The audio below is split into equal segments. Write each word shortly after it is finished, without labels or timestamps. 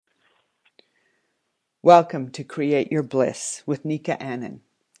Welcome to Create Your Bliss with Nika Annon.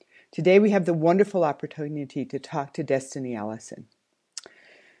 Today we have the wonderful opportunity to talk to Destiny Allison.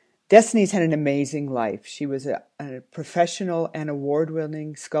 Destiny's had an amazing life. She was a professional and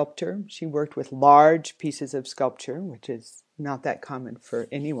award-winning sculptor. She worked with large pieces of sculpture, which is not that common for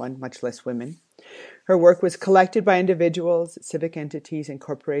anyone, much less women. Her work was collected by individuals, civic entities, and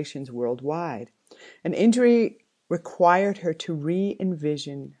corporations worldwide. An injury required her to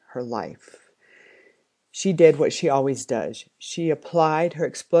re-envision her life. She did what she always does. She applied her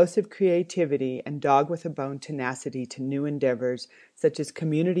explosive creativity and dog-with-a-bone tenacity to new endeavors, such as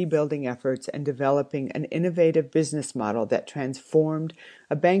community building efforts and developing an innovative business model that transformed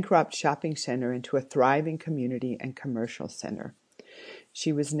a bankrupt shopping center into a thriving community and commercial center.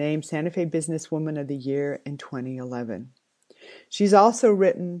 She was named Santa Fe Businesswoman of the Year in 2011. She's also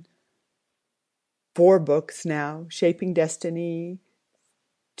written 4 books now: Shaping Destiny,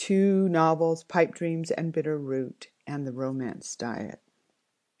 2 novels, Pipe Dreams and Bitter Root, and The Romance Diet.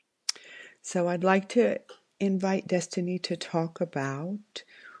 So I'd like to invite Destiny to talk about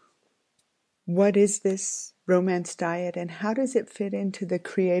what is this romance diet and how does it fit into the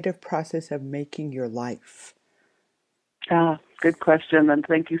creative process of making your life? Good question, and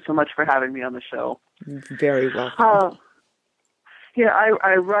thank you so much for having me on the show. Very welcome.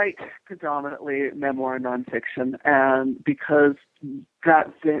 I write predominantly memoir nonfiction, and because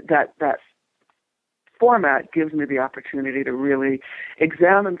that format gives me the opportunity to really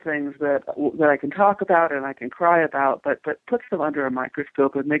examine things that I can talk about and I can cry about, but puts them under a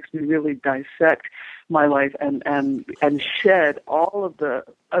microscope and makes me really dissect my life and shed all of the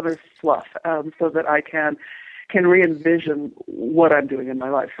other fluff, so that I can re-envision what I'm doing in my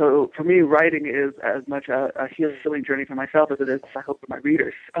life. So for me, writing is as much a healing journey for myself as it is, I hope, for my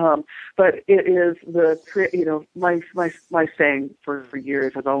readers. But it is my saying for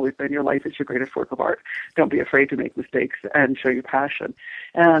years has always been, your life is your greatest work of art. Don't be afraid to make mistakes and show your passion.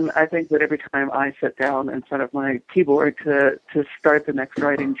 And I think that every time I sit down in front of my keyboard to start the next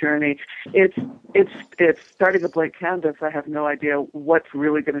writing journey, it's starting a blank canvas. I have no idea what's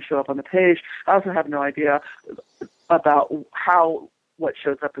really going to show up on the page. I also have no idea about how what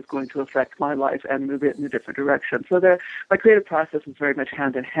shows up is going to affect my life and move it in a different direction. So my creative process is very much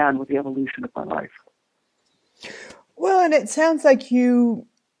hand in hand with the evolution of my life. Well, and it sounds like you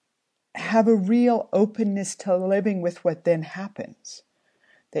have a real openness to living with what then happens.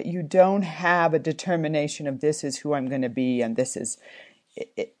 That you don't have a determination of this is who I'm going to be and this is,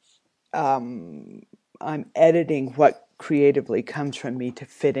 I'm editing what creatively comes from me to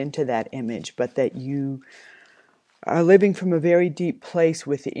fit into that image, but that you are living from a very deep place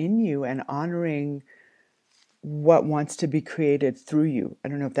within you and honoring what wants to be created through you. I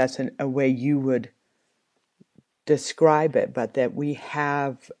don't know if that's a way you would describe it, but that we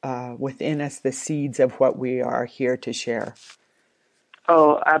have within us the seeds of what we are here to share.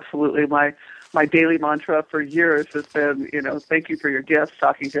 Oh, absolutely. My daily mantra for years has been, thank you for your gifts,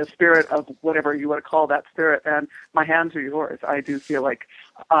 talking to a spirit of whatever you want to call that spirit, and my hands are yours. I do feel like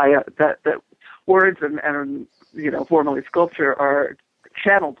that words and formally sculpture are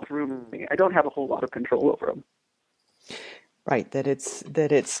channeled through me. I don't have a whole lot of control over them. Right, that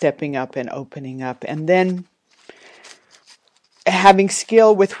it's stepping up and opening up, and then having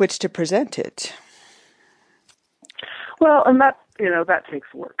skill with which to present it. Well, and that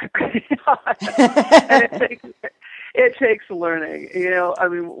takes work. And it takes learning.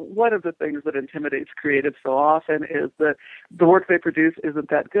 One of the things that intimidates creatives so often is that the work they produce isn't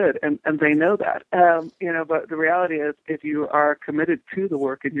that good, and they know that. But the reality is, if you are committed to the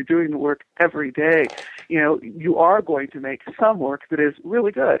work and you're doing the work every day, you are going to make some work that is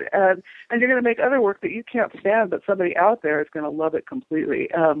really good, and you're going to make other work that you can't stand, but somebody out there is going to love it completely.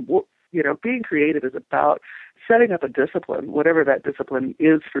 Being creative is about setting up a discipline, whatever that discipline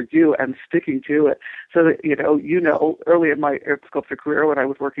is for you, and sticking to it. So that, early in my sculpture career when I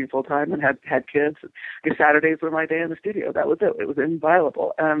was working full time and had kids, Saturdays were my day in the studio. That was it. It was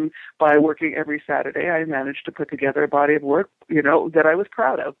inviolable. And by working every Saturday, I managed to put together a body of work, that I was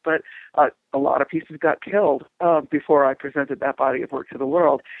proud of. But a lot of pieces got killed before I presented that body of work to the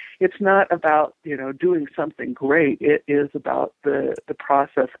world. It's not about, doing something great. It is about the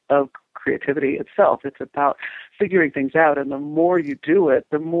process of creativity itself. It's about figuring things out, and the more you do it,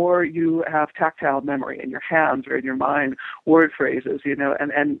 the more you have tactile memory in your hands or in your mind, word phrases,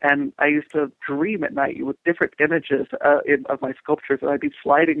 and I used to dream at night with different images of my sculptures, and I'd be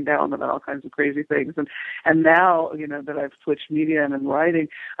sliding down them and all kinds of crazy things. And now, that I've switched media and in writing,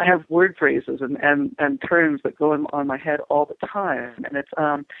 I have word phrases and terms that go on my head all the time. And it's,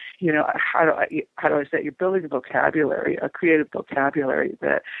 how do I say it? You're building a vocabulary, a creative vocabulary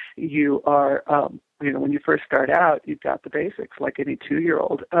that you are when you first start out, you've got the basics like any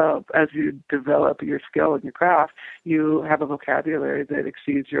 2-year-old. As you develop your skill and your craft, you have a vocabulary that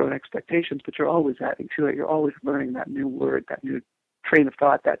exceeds your own expectations, but you're always adding to it. You're always learning that new word, that new train of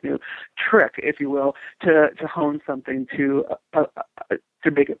thought, that new trick, if you will, to hone something to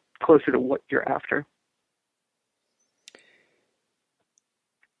make it closer to what you're after.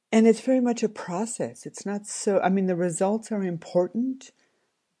 And it's very much a process. It's not so, I mean, the results are important,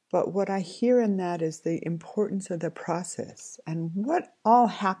 but what I hear in that is the importance of the process and what all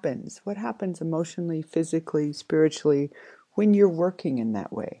happens. What happens emotionally, physically, spiritually when you're working in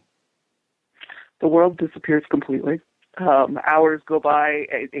that way? The world disappears completely. Hours go by.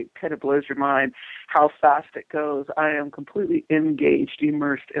 It kind of blows your mind how fast it goes. I am completely engaged,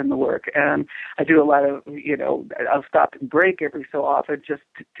 immersed in the work. And I do a lot of, I'll stop and break every so often just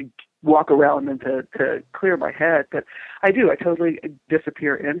to walk around and to clear my head. But I totally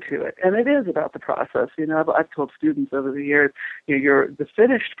disappear into it. And it is about the process. I've told students over the years, the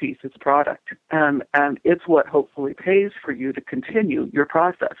finished piece is product. And it's what hopefully pays for you to continue your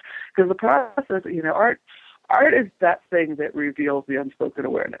process. Because the process, art is that thing that reveals the unspoken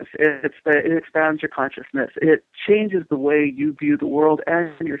awareness. It expands your consciousness. It changes the way you view the world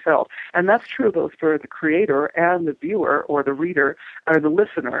and yourself. And that's true both for the creator and the viewer or the reader or the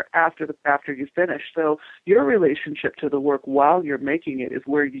listener after you finish. So your relationship to the work while you're making it is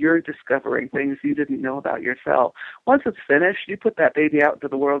where you're discovering things you didn't know about yourself. Once it's finished, you put that baby out into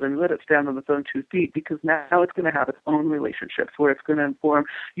the world and let it stand on its own 2 feet, because now it's going to have its own relationships where it's going to inform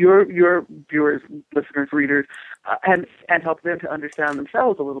your viewers, listeners, readers, and help them to understand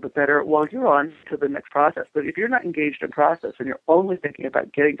themselves a little bit better while you're on to the next process. But if you're not engaged in process and you're only thinking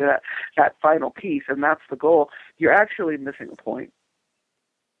about getting to that final piece and that's the goal, you're actually missing a point.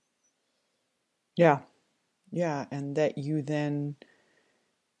 Yeah. And that you then,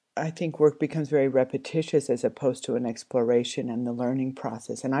 I think work becomes very repetitious as opposed to an exploration and the learning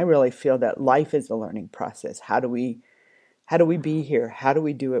process. And I really feel that life is a learning process. How do we be here? How do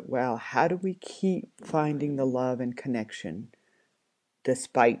we do it well? How do we keep finding the love and connection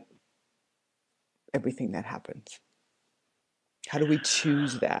despite everything that happens? How do we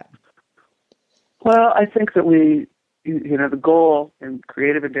choose that? Well, I think that the goal in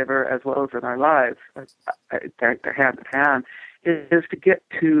creative endeavor as well as in our lives, they're hand in hand, is to get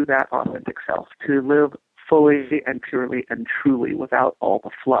to that authentic self, to live fully and purely and truly without all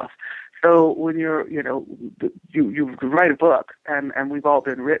the fluff. So when you write a book, and we've all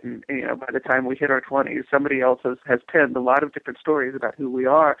been written, by the time we hit our 20s, somebody else has penned a lot of different stories about who we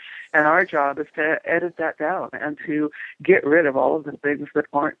are. And our job is to edit that down and to get rid of all of the things that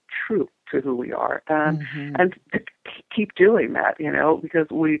aren't true to who we are. And to keep doing that, because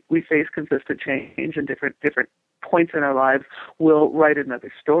we face consistent change and different points in our lives. We'll write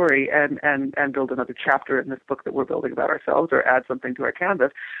another story and build another chapter in this book that we're building about ourselves, or add something to our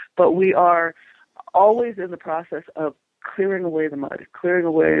canvas. But we are always in the process of clearing away the mud, clearing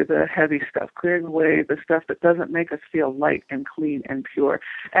away the heavy stuff, clearing away the stuff that doesn't make us feel light and clean and pure.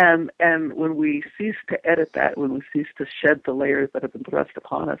 And when we cease to edit that, when we cease to shed the layers that have been thrust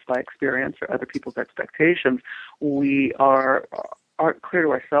upon us by experience or other people's expectations, we aren't clear to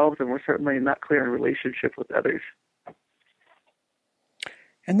ourselves, and we're certainly not clear in relationship with others.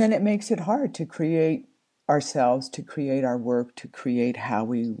 And then it makes it hard to create ourselves, to create our work, to create how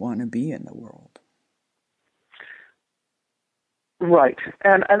we want to be in the world. Right.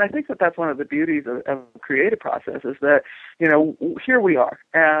 And I think that's one of the beauties of the creative process is that, here we are,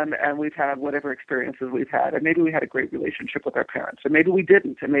 and we've had whatever experiences we've had, and maybe we had a great relationship with our parents, and maybe we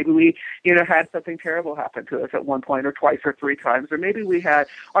didn't, and maybe we, had something terrible happen to us at one point or twice or 3 times, or maybe we had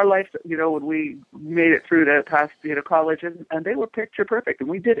our life, when we made it through to past, college, and they were picture perfect, and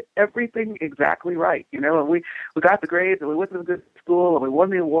we did everything exactly right, and we got the grades, and we went to a good school, and we won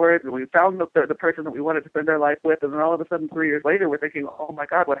the awards, and we found the person that we wanted to spend our life with, and then all of a sudden 3 years later, we're thinking, oh my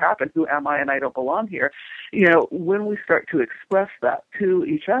God, what happened? Who am I? And I don't belong here. When we start to express that to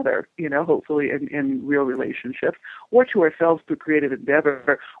each other, hopefully in real relationships, or to ourselves through creative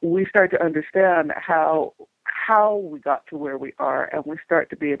endeavor, we start to understand how we got to where we are, and we start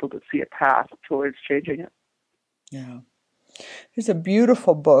to be able to see a path towards changing it. Yeah. There's a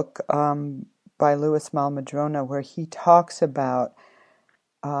beautiful book by Louis Malmadrona where he talks about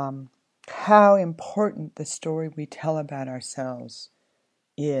how important the story we tell about ourselves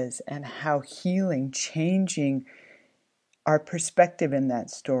is, and how healing, changing our perspective in that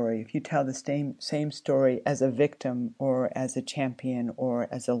story. If you tell the same story as a victim, or as a champion, or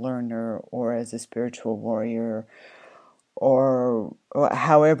as a learner, or as a spiritual warrior, or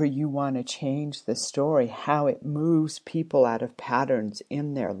however you want to change the story, how it moves people out of patterns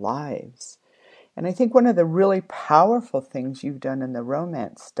in their lives. And I think one of the really powerful things you've done in the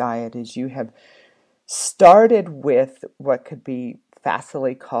romance diet is you have started with what could be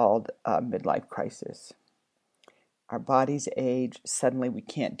facilely called a midlife crisis. Our bodies age, suddenly we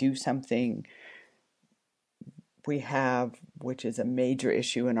can't do something we have, which is a major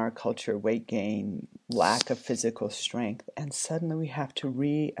issue in our culture, weight gain, lack of physical strength, and suddenly we have to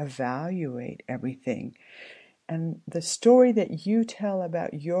reevaluate everything. And the story that you tell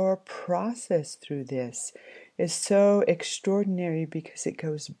about your process through this is so extraordinary because it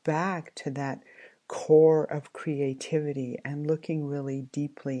goes back to that core of creativity and looking really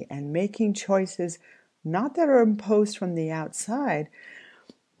deeply and making choices not that are imposed from the outside,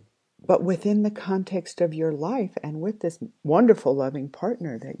 but within the context of your life and with this wonderful, loving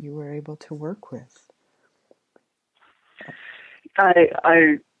partner that you were able to work with.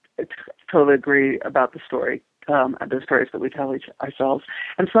 I totally agree about the story, and the stories that we tell ourselves.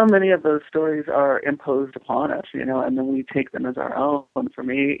 And so many of those stories are imposed upon us, and then we take them as our own. For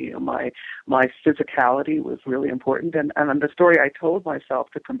me, my physicality was really important, and the story I told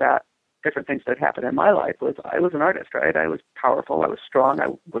myself to combat different things that happened in my life was I was an artist, right? I was powerful, I was strong, I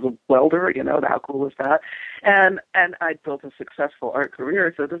was a welder, how cool was that? And I built a successful art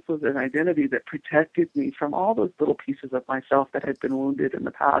career, so this was an identity that protected me from all those little pieces of myself that had been wounded in the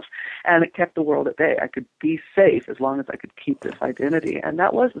past, and it kept the world at bay. I could be safe as long as I could keep this identity, and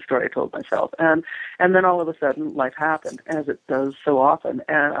that was the story I told myself. And then all of a sudden, life happened, as it does so often,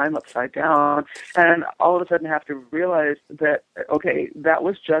 and I'm upside down, and all of a sudden have to realize that, okay, that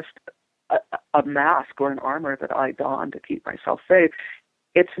was just a mask or an armor that I donned to keep myself safe.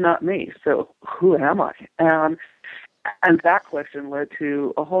 It's not me. So who am I? And that question led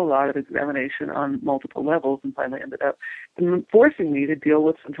to a whole lot of examination on multiple levels, and finally ended up forcing me to deal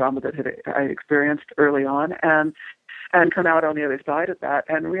with some trauma that I experienced early on, and come out on the other side of that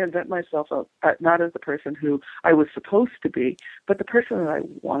and reinvent myself not as the person who I was supposed to be, but the person that I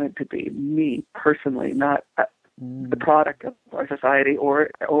wanted to be, me personally, not the product of our society or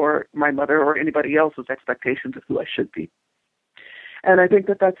my mother or anybody else's expectations of who I should be. And I think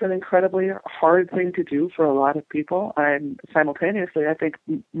that that's an incredibly hard thing to do for a lot of people. And simultaneously, I think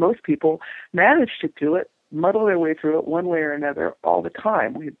most people manage to do it, muddle their way through it one way or another all the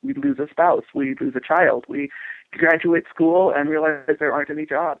time. We lose a spouse, we lose a child, we graduate school and realize there aren't any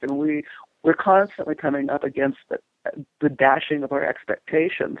jobs, and we're constantly coming up against the dashing of our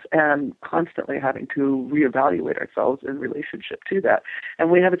expectations and constantly having to reevaluate ourselves in relationship to that. And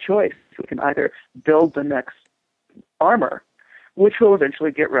we have a choice. We can either build the next armor, which will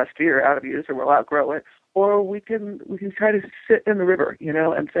eventually get rusty or out of use or we'll outgrow it, or we can try to sit in the river,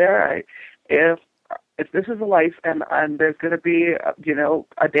 and say, all right, if this is a life and there's going to be,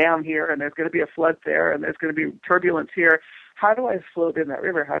 a dam here and there's going to be a flood there and there's going to be turbulence here, how do I float in that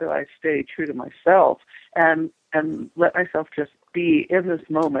river? How do I stay true to myself and let myself just be in this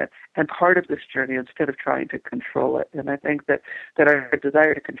moment and part of this journey instead of trying to control it? And I think that our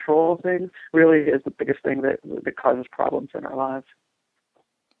desire to control things really is the biggest thing that causes problems in our lives.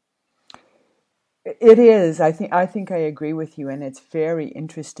 It is. I think I agree with you, and it's very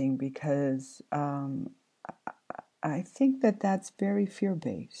interesting because I think that that's very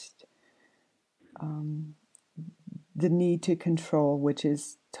fear-based. The need to control, which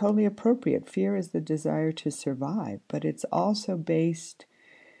is totally appropriate. Fear is the desire to survive, but it's also based,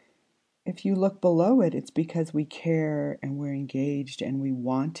 if you look below it, it's because we care and we're engaged and we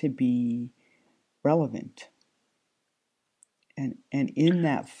want to be relevant and in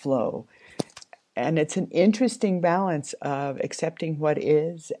that flow. And it's an interesting balance of accepting what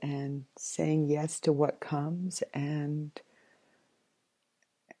is and saying yes to what comes and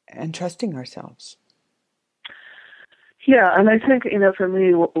trusting ourselves. Yeah, and I think, for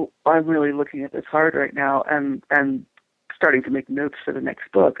me, I'm really looking at this hard right now and starting to make notes for the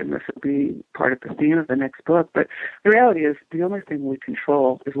next book, and this will be part of the theme of the next book. But the reality is the only thing we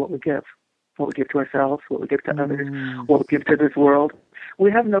control is what we give to ourselves, what we give to others, what we give to this world.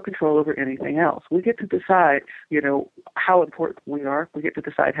 We have no control over anything else. We get to decide, how important we are. We get to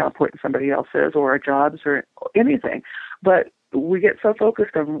decide how important somebody else is or our jobs or anything. But we get so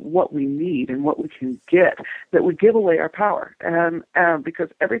focused on what we need and what we can get that we give away our power. And because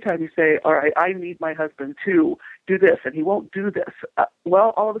every time you say, all right, I need my husband to do this, and he won't do this,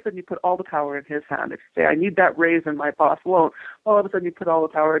 well, all of a sudden you put all the power in his hand. If you say, I need that raise and my boss won't, all of a sudden you put all the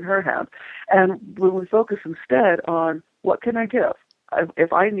power in her hand. And when we focus instead on what can I give?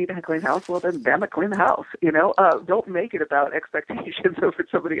 If I need a clean house, well, then damn it, clean the house. Don't make it about expectations over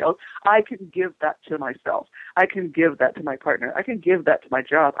somebody else. I can give that to myself. I can give that to my partner. I can give that to my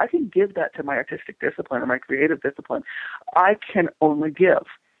job. I can give that to my artistic discipline or my creative discipline. I can only give.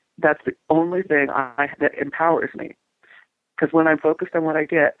 That's the only thing that empowers me. Because when I'm focused on what I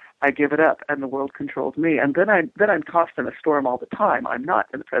get, I give it up, and the world controls me. And then I'm tossed in a storm all the time. I'm not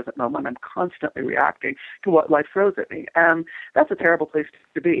in the present moment. I'm constantly reacting to what life throws at me, and that's a terrible place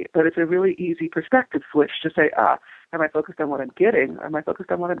to be. But it's a really easy perspective switch to say, am I focused on what I'm getting? Am I focused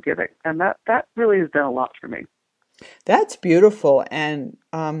on what I'm giving? And that really has done a lot for me. That's beautiful and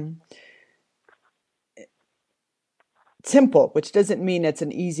simple, which doesn't mean it's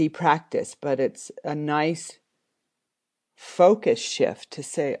an easy practice, but it's a nice focus shift to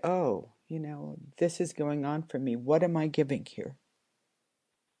say, oh, this is going on for me. What am I giving here?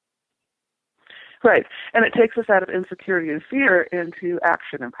 Right. And it takes us out of insecurity and fear into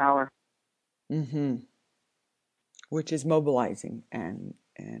action and power. Mm-hmm. Which is mobilizing and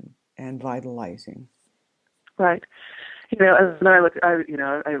vitalizing. Right. And then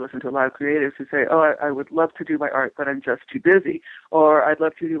I listen to a lot of creatives who say, I would love to do my art, but I'm just too busy. Or I'd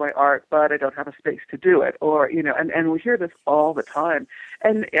love to do my art, but I don't have a space to do it. Or, and we hear this all the time.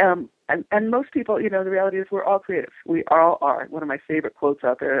 And most people, the reality is we're all creatives. We all are. One of my favorite quotes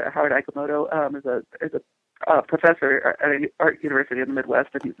out there, Howard Akamoto is a professor at an art university in the Midwest,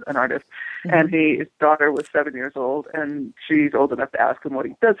 and he's an artist. Mm-hmm. And his daughter was 7 years old, and she's old enough to ask him what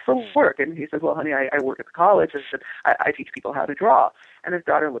he does for work. And he says, well, honey, I work at the college, and I teach people how to draw. And his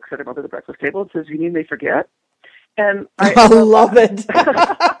daughter looks at him over the breakfast table and says, you mean they forget? And I love it.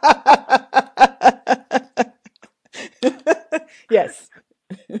 Yes.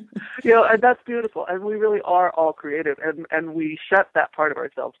 And that's beautiful. And we really are all creative. And we shut that part of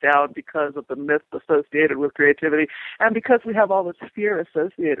ourselves down because of the myths associated with creativity and because we have all this fear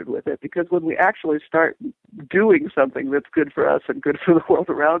associated with it. Because when we actually start doing something that's good for us and good for the world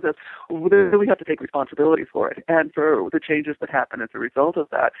around us, then we have to take responsibility for it and for the changes that happen as a result of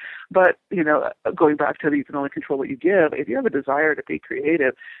that. But, going back to you can only control what you give, if you have a desire to be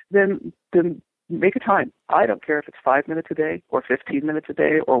creative, then make a time. I don't care if it's 5 minutes a day or 15 minutes a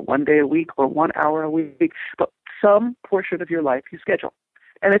day or 1 day a week or 1 hour a week, but some portion of your life you schedule.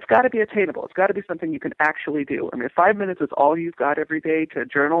 And it's got to be attainable. It's got to be something you can actually do. I mean, if 5 minutes is all you've got every day to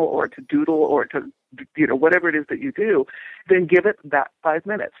journal or to doodle or to, whatever it is that you do, then give it that 5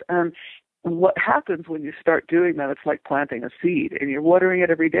 minutes. And what happens when you start doing that, it's like planting a seed, and you're watering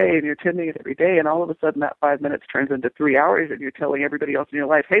it every day, and you're tending it every day, and all of a sudden that 5 minutes turns into 3 hours, and you're telling everybody else in your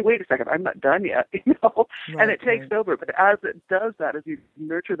life, hey, wait a second, I'm not done yet, Right, and it takes over. But as it does that, as you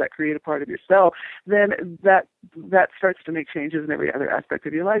nurture that creative part of yourself, then that starts to make changes in every other aspect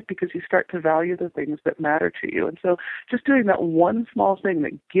of your life because you start to value the things that matter to you. And so just doing that one small thing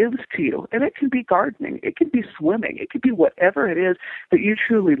that gives to you, and it can be gardening, it can be swimming, it could be whatever it is that you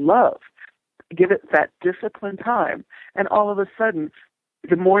truly love. Give it that disciplined time, and all of a sudden,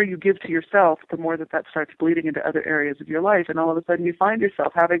 the more you give to yourself, the more that starts bleeding into other areas of your life, and all of a sudden you find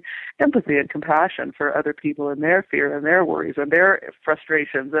yourself having empathy and compassion for other people and their fear and their worries and their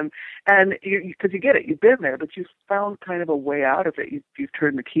frustrations, and because you get it, you've been there, but you've found kind of a way out of it. You've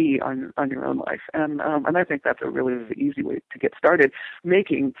turned the key on your own life, and I think that's a really easy way to get started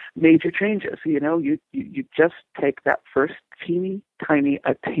making major changes. You just take that first teeny tiny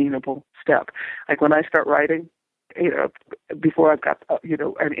attainable step. Like when I start writing, before I've got,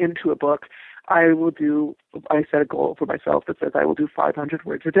 I'm into a book, I set a goal for myself that says I will do 500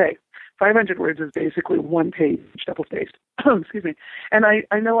 words a day. 500 words is basically one page, double-spaced. Excuse me. And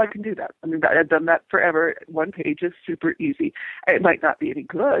I know I can do that. I mean, I've done that forever. One page is super easy. It might not be any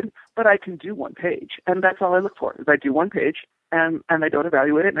good, but I can do one page. And that's all I look for, is I do one page. And I don't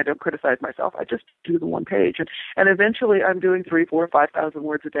evaluate it, and I don't criticize myself. I just do the one page, and eventually I'm doing 3,000, 4,000, 5,000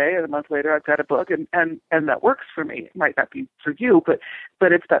 words a day. And a month later, I've got a book, and that works for me. It might not be for you,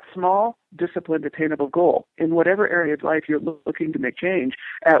 but it's that small, disciplined, attainable goal in whatever area of life you're looking to make change,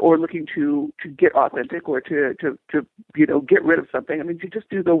 or looking to get authentic, or to get rid of something. I mean, you just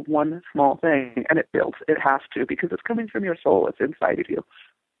do the one small thing, and it builds. It has to, because it's coming from your soul. It's inside of you.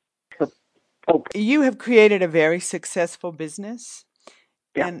 You have created a very successful business.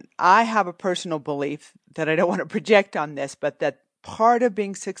 Yeah. And I have a personal belief that I don't want to project on this, but that part of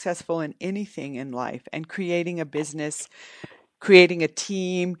being successful in anything in life and creating a business, creating a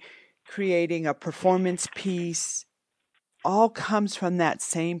team, creating a performance piece, all comes from that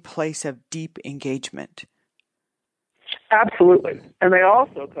same place of deep engagement. Absolutely. And they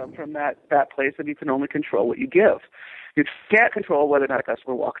also come from that place that you can only control what you give. You can't control whether or not a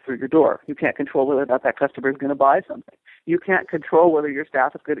customer walks through your door. You can't control whether or not that customer is going to buy something. You can't control whether your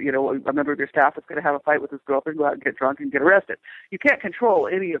staff is going to, a member of your staff is going to have a fight with his girlfriend, go out and get drunk and get arrested. You can't control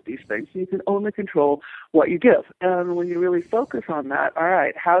any of these things. You can only control what you give. And when you really focus on that, all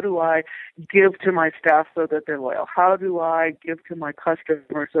right, how do I give to my staff so that they're loyal? How do I give to my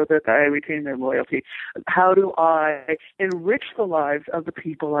customers so that I retain their loyalty? How do I enrich the lives of the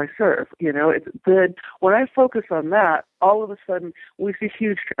people I serve? Then when I focus on that, all of a sudden we see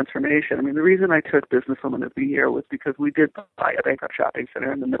huge transformation. I mean, the reason I took Businesswoman of the Year was because we did buy a bankrupt shopping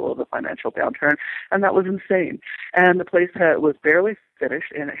center in the middle of a financial downturn, and that was insane. And the place was barely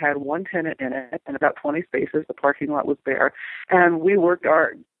finished, and it had one tenant in it and about 20 spaces. The parking lot was bare, and we worked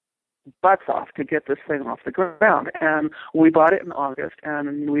our butts off to get this thing off the ground. And we bought it in August,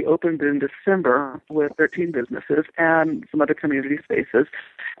 and we opened in December with 13 businesses and some other community spaces.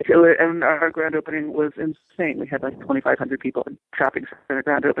 And our grand opening was insane. We had like 2,500 people in shopping center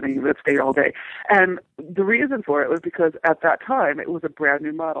grand opening that stayed all day. And the reason for it was because at that time it was a brand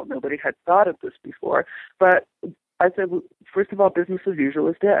new model. Nobody had thought of this before. But I said, first of all, business as usual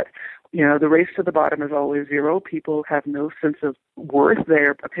is dead. The race to the bottom is always zero. People have no sense of worth.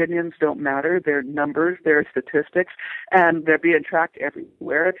 Their opinions don't matter. Their numbers, their statistics, and they're being tracked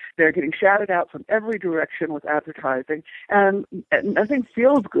everywhere. They're getting shouted out from every direction with advertising, and nothing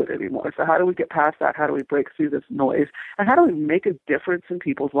feels good anymore. So how do we get past that? How do we break through this noise? And how do we make a difference in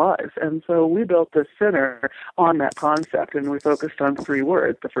people's lives? And so we built this center on that concept, and we focused on 3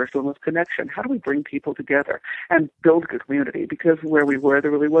 words. The first one was connection. How do we bring people together and build a community? Because where we were,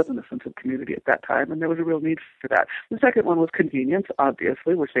 there really wasn't a sense of community at that time, and there was a real need for that. The second one was convenience.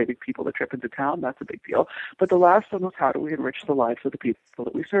 Obviously, we're saving people a trip into town. That's a big deal. But the last one was how do we enrich the lives of the people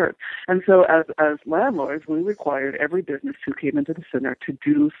that we serve? And so as landlords, we required every business who came into the center to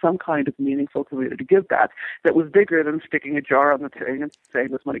do some kind of meaningful community give back that was bigger than sticking a jar on the thing and saying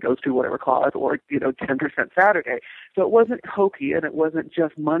this money goes to whatever cause, or 10% Saturday. So it wasn't hokey, and it wasn't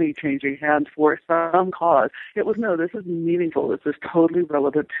just money changing hands for some cause. It was, no, this is meaningful. This is totally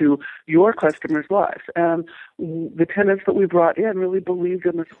relevant to your customers' lives. And the tenants that we brought in really believed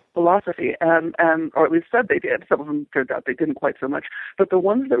in this philosophy, and or at least said they did. Some of them turned out they didn't quite so much. But the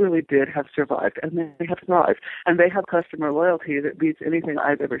ones that really did have survived, and they have thrived. And they have customer loyalty that beats anything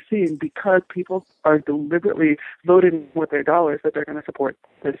I've ever seen, because people are deliberately voting with their dollars that they're going to support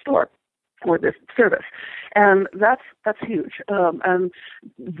this store or this service. And that's huge. And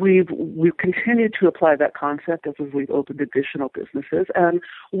we've continued to apply that concept as we've opened additional businesses. And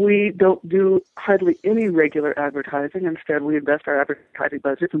we don't do hardly any regular advertising. Instead, we invest our advertising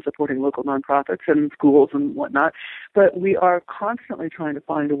budgets in supporting local nonprofits and schools and whatnot. But we are constantly trying to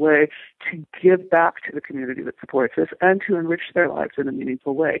find a way to give back to the community that supports us and to enrich their lives in a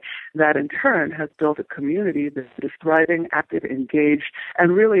meaningful way. That, in turn, has built a community that is thriving, active, engaged,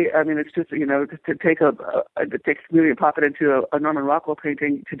 and really, I mean, it's just, to take community and pop it into a Norman Rockwell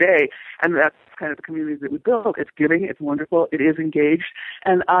painting today, and that's kind of the community that we built. It's giving, it's wonderful, it is engaged,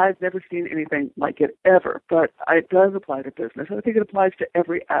 and I've never seen anything like it ever. But it does apply to business, and I think it applies to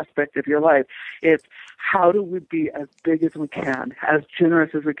every aspect of your life. It's how do we be as big as we can, as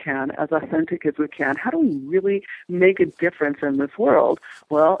generous as we can, as authentic as we can? How do we really make a difference in this world?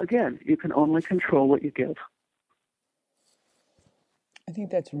 Well, again, you can only control what you give. I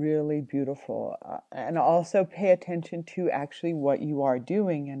think that's really beautiful. And also pay attention to actually what you are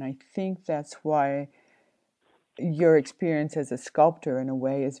doing. And I think that's why your experience as a sculptor in a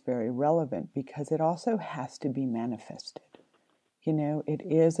way is very relevant, because it also has to be manifested. It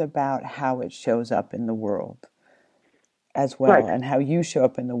is about how it shows up in the world as well, right, and how you show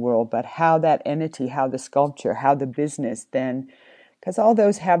up in the world, but how that entity, how the sculpture, how the business then, because all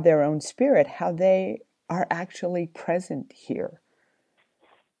those have their own spirit, how they are actually present here.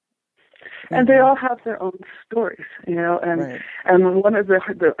 And they all have their own stories, and right. And one of the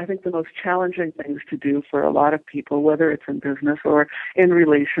I think the most challenging things to do for a lot of people, whether it's in business or in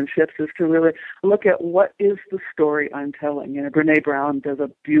relationships, is to really look at what is the story I'm telling. Brene Brown does a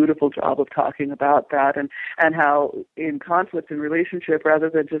beautiful job of talking about that, and how in conflict in relationship, rather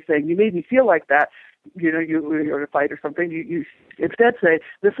than just saying you made me feel like that, you're in a fight or something, you instead say,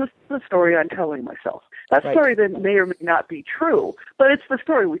 this is the story I'm telling myself. That right. story that may or may not be true, but it's the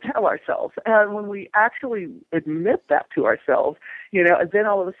story we tell ourselves. And when we actually admit that to ourselves, then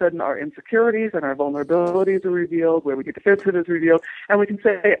all of a sudden our insecurities and our vulnerabilities are revealed, where we get defensive is revealed, and we can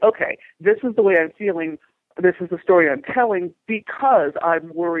say, okay, this is the way I'm feeling. This is the story I'm telling because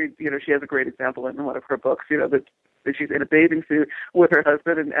I'm worried. She has a great example in one of her books, that that she's in a bathing suit with her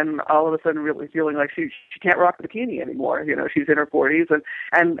husband, and all of a sudden really feeling like she can't rock the bikini anymore. She's in her 40s,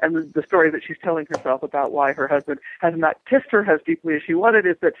 and the story that she's telling herself about why her husband has not kissed her as deeply as she wanted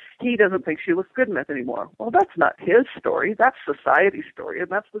is that he doesn't think she looks good enough anymore. Well, that's not his story. That's society's story, and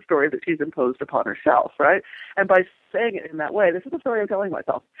that's the story that she's imposed upon herself, right? And by saying it in that way, this is the story I'm telling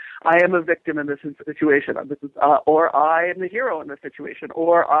myself. I am a victim in this situation, or I am the hero in this situation,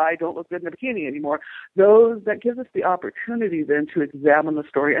 or I don't look good in a bikini anymore. That gives us the opportunity then to examine the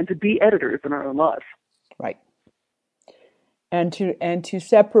story and to be editors in our own lives. Right. And to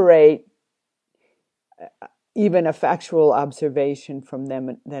separate even a factual observation from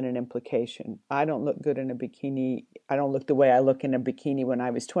them than an implication. I don't look good in a bikini. I don't look the way I look in a bikini when I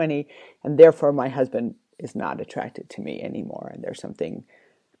was 20, and therefore my husband is not attracted to me anymore, and there's something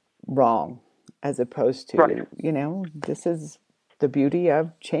wrong, as opposed to, right. This is the beauty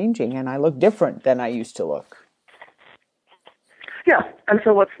of changing, and I look different than I used to look. Yeah, and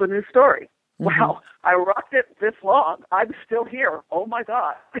so what's the new story? Mm-hmm. Wow, I rocked it this long. I'm still here. Oh my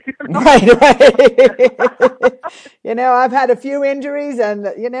God. Right. I've had a few injuries, and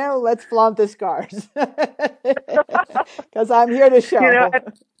let's flaunt the scars because I'm here to show.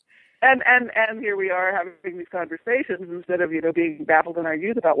 And here we are having these conversations instead of being baffled in our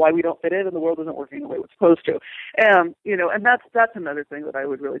youth about why we don't fit in and the world isn't working the way it's supposed to. And that's another thing that I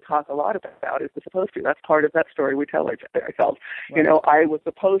would really talk a lot about is the supposed to. That's part of that story we tell ourselves. Right. I was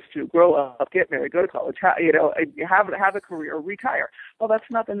supposed to grow up, get married, go to college, have a career, retire. Well, that's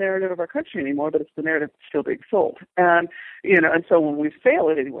not the narrative of our country anymore, but it's the narrative that's still being sold. And and so when we fail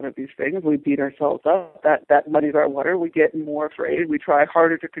at any one of these things, we beat ourselves up. That muddies our water. We get more afraid. We try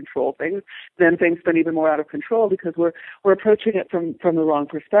harder to control things, then things spin even more out of control because we're approaching it from the wrong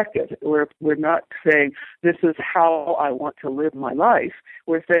perspective. We're not saying this is how I want to live my life.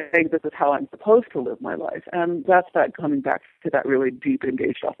 We're saying this is how I'm supposed to live my life, and that's that coming back to that really deep,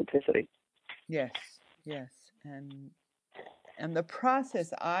 engaged authenticity. Yes, and the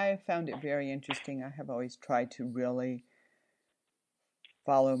process, I found it very interesting. I have always tried to really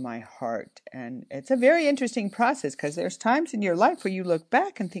follow my heart. And it's a very interesting process because there's times in your life where you look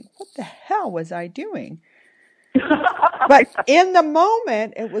back and think, what the hell was I doing? But in the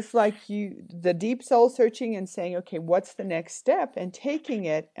moment, it was like the deep soul searching and saying, okay, what's the next step? And taking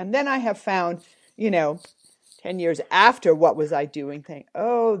it. And then I have found, 10 years after, what was I doing? Think,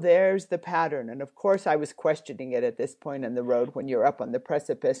 oh, there's the pattern. And of course, I was questioning it at this point in the road when you're up on the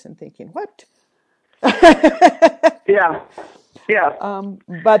precipice and thinking, what? Yeah.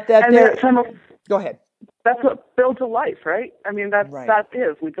 But go ahead. That's what builds a life, right? I mean, that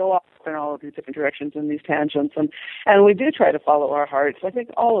is. We go off in all of these different directions and these tangents, and we do try to follow our hearts. I think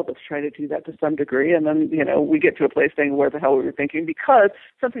all of us try to do that to some degree, and then, we get to a place saying, where the hell were we thinking? Because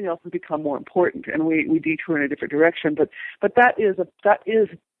something else has become more important, and we detour in a different direction. But that is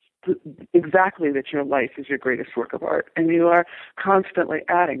exactly that your life is your greatest work of art, and you are constantly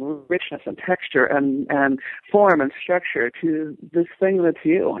adding richness and texture and form and structure to this thing that's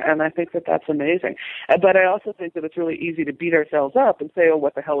you, and I think that that's amazing. But I also think that it's really easy to beat ourselves up and say, oh,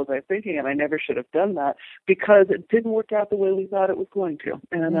 what the hell was I thinking, and I never should have done that, because it didn't work out the way we thought it was going to.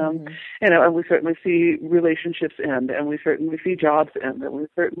 And and we certainly see relationships end, and we certainly see jobs end, and we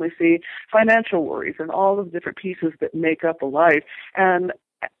certainly see financial worries and all of the different pieces that make up a life. And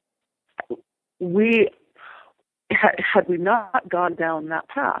had we not gone down that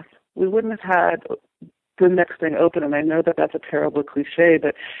path, we wouldn't have had the next thing open. And I know that that's a terrible cliche,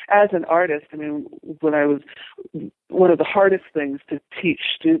 but as an artist, I mean, one of the hardest things to teach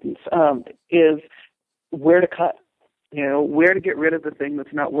students is where to cut. Where to get rid of the thing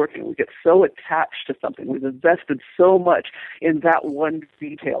that's not working. We get so attached to something. We've invested so much in that one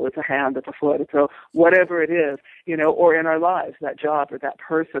detail. It's a hand, it's a foot, it's whatever it is, or in our lives, that job or that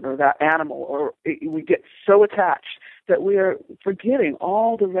person or that animal, we get so attached that we are forgetting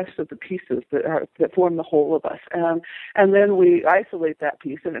all the rest of the pieces that form the whole of us. And then we isolate that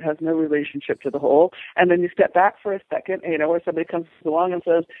piece, and it has no relationship to the whole. And then you step back for a second, or somebody comes along and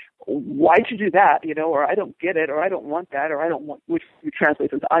says, why'd you do that? Or I don't get it, or I don't want that, or I don't want, which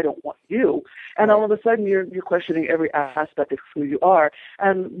translates into I don't want you. And all of a sudden you're questioning every aspect of who you are.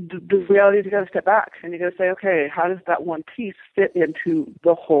 And the reality is you got to step back, and you got to say, okay, how does that one piece fit into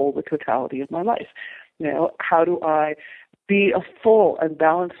the whole, the totality of my life? How do I be a full and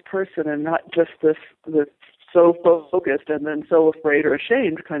balanced person and not just this so focused and then so afraid or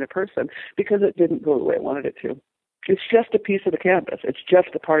ashamed kind of person because it didn't go the way I wanted it to? It's just a piece of the canvas. It's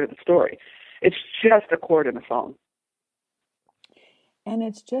just a part of the story. It's just a chord in a song. And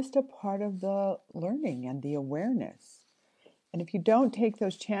it's just a part of the learning and the awareness. And if you don't take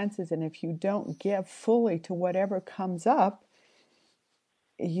those chances, and if you don't give fully to whatever comes up,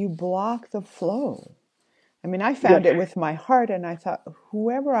 you block the flow. I mean, I Yes. found it with my heart, and I thought,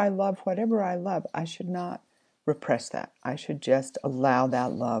 whoever I love, whatever I love, I should not repress that. I should just allow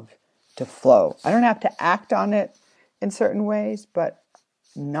that love to flow. I don't have to act on it in certain ways, but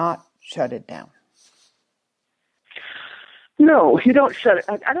not shut it down. No, you don't shut it.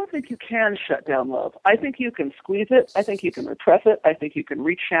 I don't think you can shut down love. I think you can squeeze it. I think you can repress it. I think you can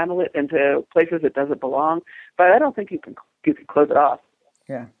rechannel it into places it doesn't belong. But I don't think you can close it off.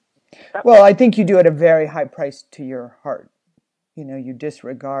 Yeah. Well, I think you do at a very high price to your heart. You know, you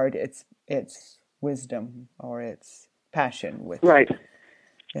disregard its wisdom or its passion with. Right.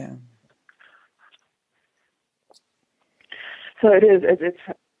 Yeah. So it is.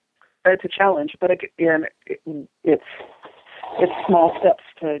 It's a challenge, but again, it's small steps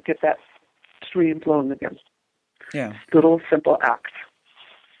to get that stream flowing again. Yeah. Little simple acts.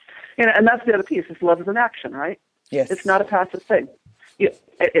 You know, and that's the other piece. Is love is an action, right? Yes. It's not a passive thing.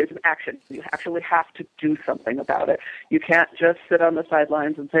 It's an action. You actually have to do something about it. You can't just sit on the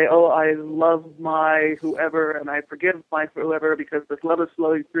sidelines and say, oh, I love my whoever and I forgive my whoever because this love is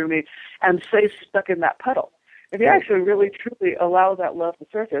flowing through me, and stay stuck in that puddle. If you actually really, truly allow that love to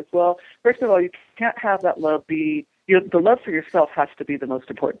surface, well, first of all, you can't have that love be, the love for yourself has to be the most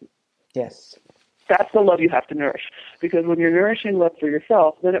important. Yes. That's the love you have to nourish. Because when you're nourishing love for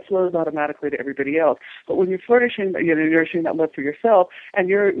yourself, then it flows automatically to everybody else. But when you're nourishing that love for yourself, and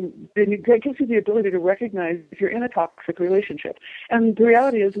it gives you the ability to recognize if you're in a toxic relationship. And the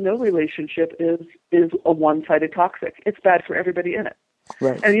reality is no relationship is a one-sided toxic. It's bad for everybody in it.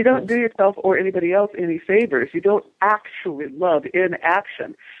 Right. And you don't do yourself or anybody else any favors. You don't actually love in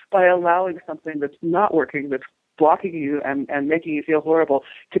action by allowing something that's not working, that's blocking you and making you feel horrible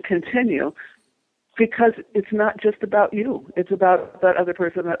to continue. Because it's not just about you. It's about that other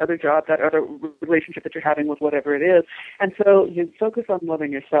person, that other job, that other relationship that you're having with whatever it is. And so you focus on loving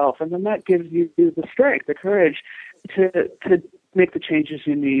yourself, and then that gives you the strength, the courage to make the changes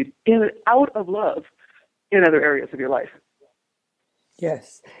you need out of love in other areas of your life.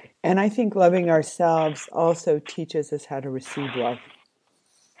 Yes. And I think loving ourselves also teaches us how to receive love.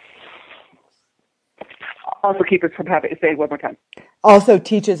 Also keep us from having, say it one more time. Also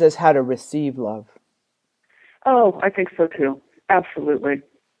teaches us how to receive love. Oh, I think so too. Absolutely.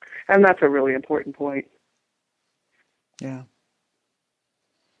 And that's a really important point. Yeah.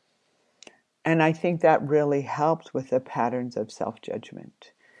 And I think that really helps with the patterns of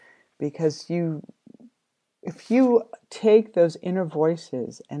self-judgment. Because if you take those inner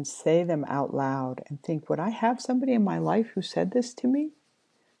voices and say them out loud and think, would I have somebody in my life who said this to me?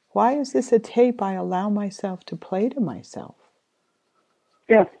 Why is this a tape I allow myself to play to myself?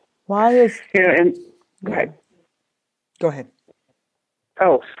 Yeah. Why is... and go ahead. Go ahead.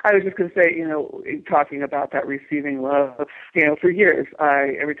 Oh, I was just going to say, talking about that receiving love, for years,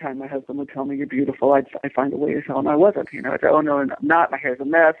 every time my husband would tell me you're beautiful, I'd find a way to tell him I wasn't. I'd say, oh, no, I'm not, my hair's a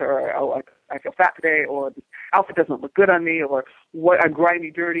mess, or, oh, I feel fat today, or this outfit doesn't look good on me, or what, I'm grimy,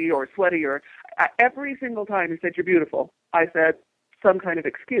 dirty, or sweaty, or every single time he said you're beautiful, I said some kind of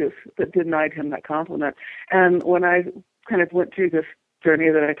excuse that denied him that compliment. And when I kind of went through this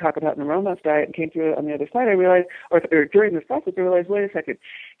journey that I talk about in the romance diet and came through it on the other side, I realized, or during this process, I realized, wait a second.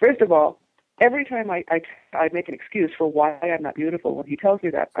 First of all, every time I make an excuse for why I'm not beautiful, when he tells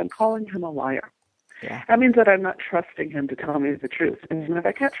me that, I'm calling him a liar. Yeah. That means that I'm not trusting him to tell me the truth. And if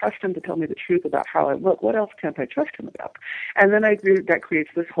I can't trust him to tell me the truth about how I look, what else can't I trust him about? And then that creates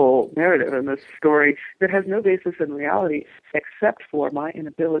this whole narrative and this story that has no basis in reality except for my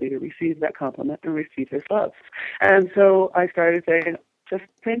inability to receive that compliment and receive his love. And so I started saying, just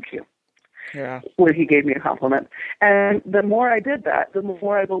thank you. Yeah. When he gave me a compliment. And the more I did that, the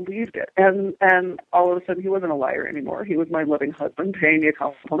more I believed it. And all of a sudden, he wasn't a liar anymore. He was my loving husband paying me a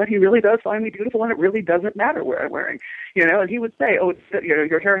compliment. He really does find me beautiful, and it really doesn't matter what I'm wearing. And he would say, oh,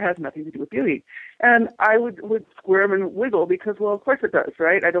 your hair has nothing to do with beauty. And I would squirm and wiggle because, well, of course it does,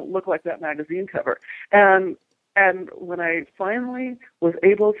 right? I don't look like that magazine cover. And when I finally was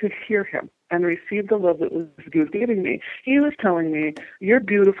able to hear him and receive the love that he was giving me, he was telling me, you're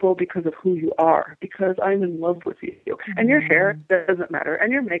beautiful because of who you are, because I'm in love with you. And your hair doesn't matter,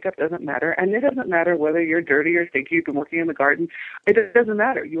 and your makeup doesn't matter, and it doesn't matter whether you're dirty or stinky, you've been working in the garden. It doesn't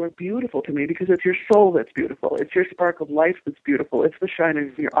matter. You are beautiful to me because it's your soul that's beautiful. It's your spark of life that's beautiful. It's the shine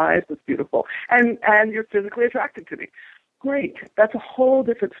in your eyes that's beautiful. And you're physically attracted to me. Great. That's a whole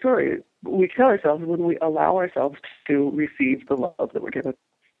different story we tell ourselves when we allow ourselves to receive the love that we're given.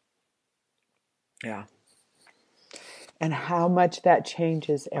 Yeah. And how much that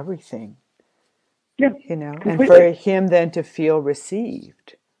changes everything. Yeah, and for completely. him then to feel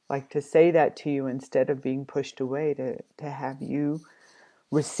received, like to say that to you instead of being pushed away, to have you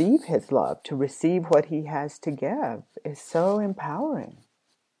receive his love, to receive what he has to give is so empowering.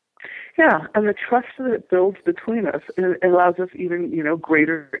 Yeah, and the trust that it builds between us, it allows us even,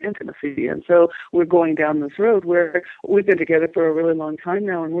 greater intimacy. And so we're going down this road where we've been together for a really long time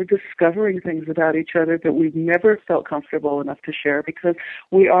now, and we're discovering things about each other that we've never felt comfortable enough to share, because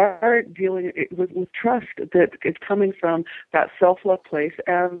we are dealing with trust that is coming from that self-love place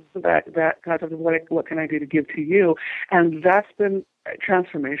and that kind of what can I do to give to you, and that's been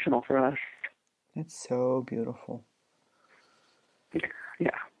transformational for us. It's so beautiful. Yeah.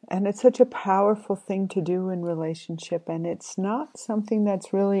 And it's such a powerful thing to do in relationship. And it's not something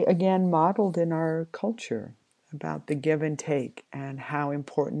that's really, again, modeled in our culture about the give and take and how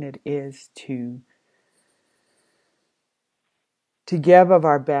important it is to give of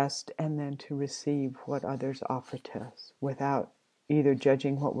our best and then to receive what others offer to us without either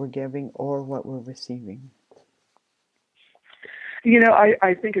judging what we're giving or what we're receiving.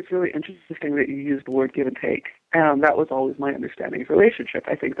 I think it's really interesting that you used the word give and take. That was always my understanding of relationship.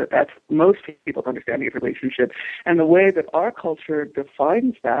 I think that that's most people's understanding of relationship. And the way that our culture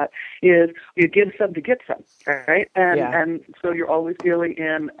defines that is you give some to get some, right? Yeah. And so you're always dealing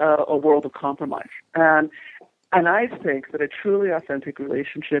in a world of compromise. And I think that a truly authentic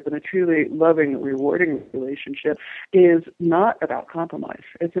relationship and a truly loving, rewarding relationship is not about compromise.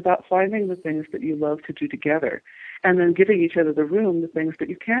 It's about finding the things that you love to do together and then giving each other the room, the things that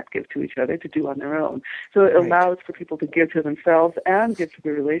you can't give to each other to do on their own. So it allows for people to give to themselves and give to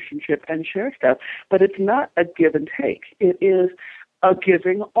the relationship and share stuff. But it's not a give and take. It is a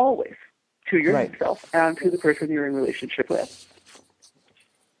giving always to yourself and to the person you're in relationship with.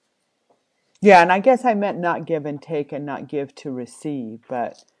 Yeah, and I guess I meant not give and take and not give to receive,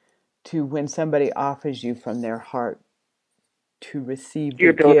 but to when somebody offers you from their heart, to receive the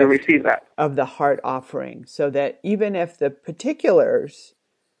Your ability to gift receive that. of the heart offering, so that even if the particulars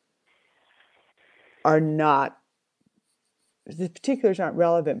are not, the particulars aren't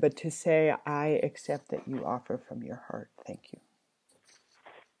relevant, but to say, I accept that you offer from your heart. Thank you.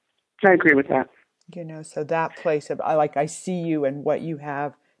 I agree with that. So that place of, I see you and what you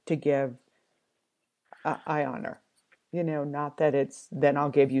have to give, I honor. Not that it's, then I'll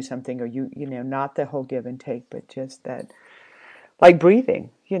give you something, or not the whole give and take, but just that, like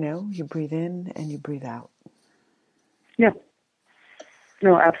breathing, you breathe in and you breathe out. Yeah.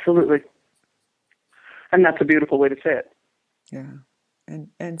 No, absolutely. And that's a beautiful way to say it. Yeah.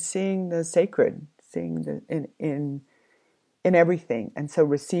 And seeing the sacred, seeing the in everything. And so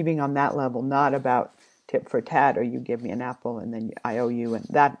receiving on that level, not about tit for tat, or you give me an apple and then I owe you, and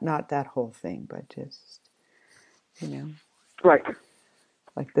that, not that whole thing, but just, Right.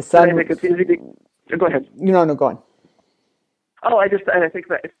 like the But I sun. think it's easy to, go ahead. No, go on. Oh, I think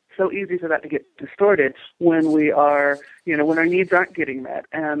that it's so easy for that to get distorted when we are, when our needs aren't getting met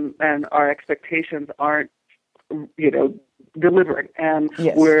and our expectations aren't, delivering, and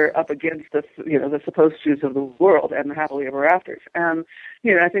Yes. we're up against the supposed to's of the world and the happily ever afters. And,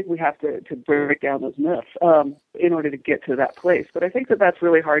 I think we have to break down those myths in order to get to that place. But I think that that's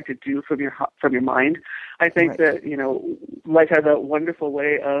really hard to do from your mind. I think that, life has a wonderful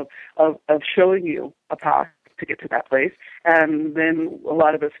way of showing you a path to get to that place, and then a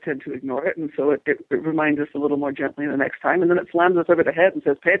lot of us tend to ignore it, and so it reminds us a little more gently the next time, and then it slams us over the head and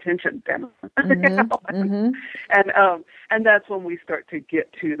says, "Pay attention, damn it!" Mm-hmm. And that's when we start to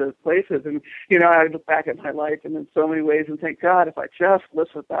get to those places. And I look back at my life and in so many ways and think, God, if I just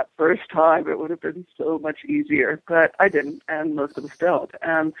listened that first time, it would have been so much easier. But I didn't, and most of us don't.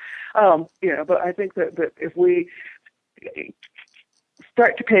 And but I think that if we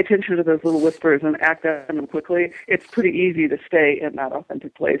start to pay attention to those little whispers and act on them quickly, it's pretty easy to stay in that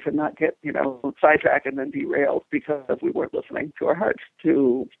authentic place and not get, sidetracked and then derailed because we weren't listening to our hearts,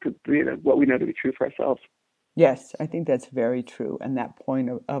 to what we know to be true for ourselves. Yes, I think that's very true. And that point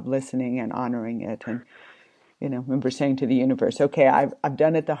of listening and honoring it. And, remember saying to the universe, okay, I've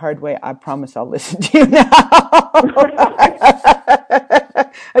done it the hard way. I promise I'll listen to you now.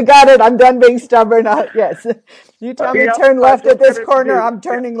 I got it. I'm done being stubborn. Yes. You tell me turn left at this corner, I'm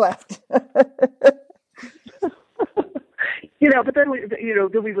turning left. But then we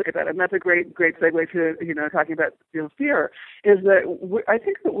look at that, and that's a great segue to, talking about, fear, is that I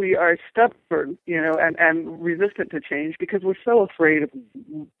think that we are stubborn, and resistant to change because we're so afraid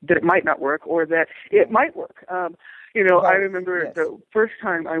that it might not work or that it might work. I Both, remember yes. the first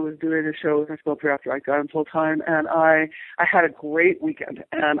time I was doing a show with a sculptor after I got in full time, and I had a great weekend,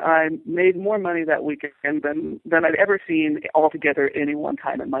 and I made more money that weekend than I'd ever seen altogether any one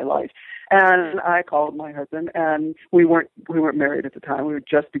time in my life. And I called my husband, and we weren't married at the time. We were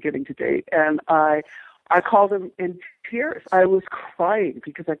just beginning to date, and I called him in tears. I was crying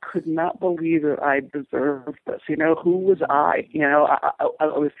because I could not believe that I deserved this. Who was I? I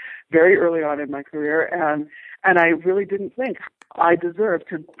was very early on in my career, and I really didn't think I deserved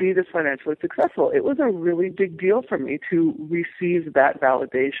to be this financially successful. It was a really big deal for me to receive that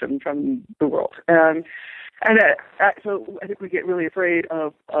validation from the world. So I think we get really afraid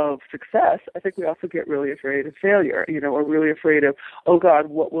of success. I think we also get really afraid of failure, or really afraid of, oh God,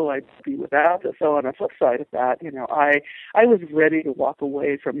 what will I be without this? So on the flip side of that, I was ready to walk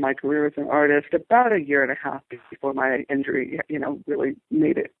away from my career as an artist about a year and a half before my injury, really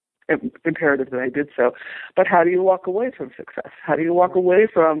made it imperative that I did so. But how do you walk away from success? How do you walk away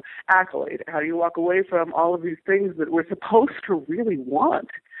from accolade? How do you walk away from all of these things that we're supposed to really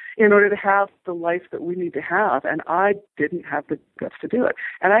want in order to have the life that we need to have? And I didn't have the guts to do it.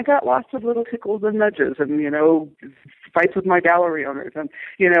 And I got lots of little tickles and nudges and, fights with my gallery owners and,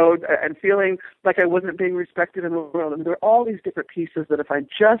 and feeling like I wasn't being respected in the world. And there are all these different pieces that if I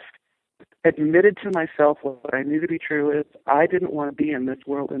just admitted to myself what I knew to be true is I didn't want to be in this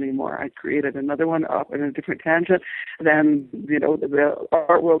world anymore. I created another one up in a different tangent. Then, the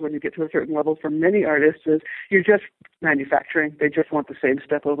art world, when you get to a certain level for many artists, is you're just manufacturing. They just want the same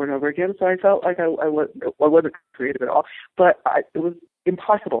step over and over again. So I felt like I wasn't creative at all. But it was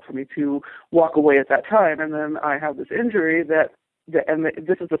impossible for me to walk away at that time. And then I have this injury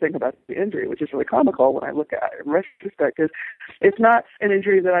this is the thing about the injury, which is really comical when I look at it in retrospect, is it's not an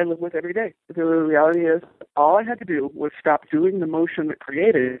injury that I live with every day. The reality is all I had to do was stop doing the motion that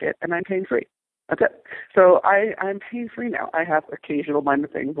created it, and I'm pain-free. That's it. So I'm pain-free now. I have occasional minor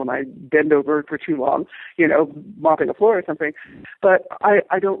things when I bend over for too long, mopping a floor or something, but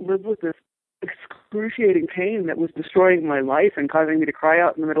I don't live with this excruciating pain that was destroying my life and causing me to cry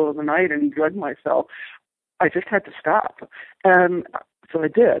out in the middle of the night and drug myself. I just had to stop. And so I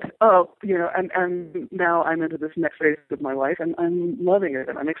did. And now I'm into this next phase of my life, and I'm loving it,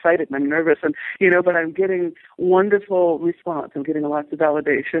 and I'm excited, and I'm nervous, and, but I'm getting wonderful response. I'm getting lots of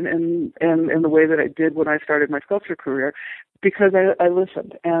validation in the way that I did when I started my sculpture career because I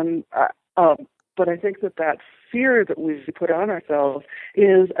listened. And, but I think that fear that we put on ourselves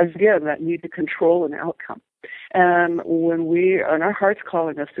is, again, that need to control an outcome. And and our heart's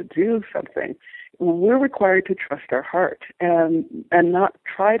calling us to do something, we're required to trust our heart and not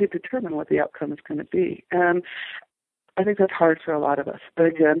try to determine what the outcome is going to be. And I think that's hard for a lot of us. But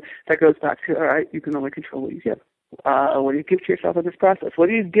again, that goes back to, all right, you can only control what you give. What do you give to yourself in this process? What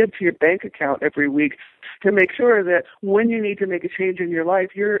do you give to your bank account every week to make sure that when you need to make a change in your life,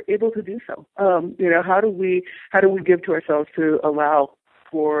 you're able to do so? How do we give to ourselves to allow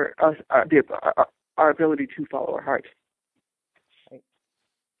for us our ability to follow our heart? Right.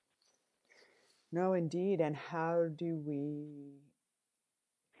 No, indeed. And how do we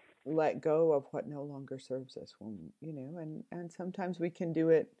let go of what no longer serves us when, and sometimes we can do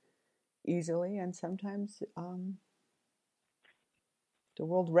it easily, and sometimes the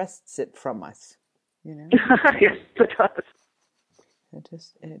world wrests it from us, Yes, it does.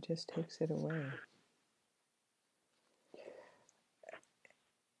 It just takes it away.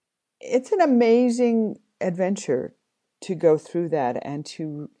 It's an amazing adventure to go through that and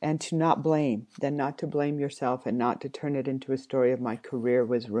to not blame, then not to blame yourself and not to turn it into a story of my career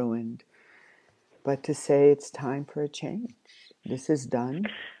was ruined, but to say it's time for a change. This is done.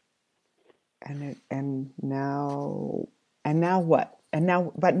 And now what? And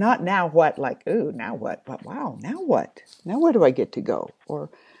now, but not now what, like, ooh, now what? But wow, now what? Now where do I get to go?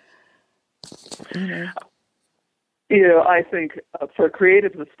 Or, I think for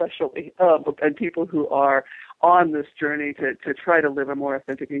creatives especially, and people who are on this journey to try to live a more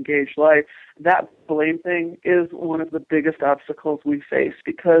authentic, engaged life, that blame thing is one of the biggest obstacles we face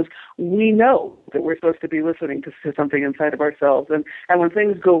because we know that we're supposed to be listening to something inside of ourselves. And when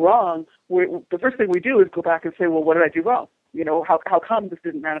things go wrong, the first thing we do is go back and say, well, what did I do wrong? How come this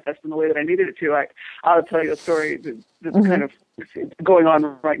didn't manifest in the way that I needed it to? I'll tell you a story that's kind of going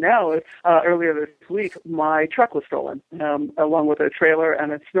on right now. Earlier this week, my truck was stolen, along with a trailer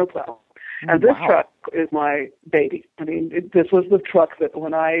and a snowplow. And this truck is my baby. I mean, this was the truck that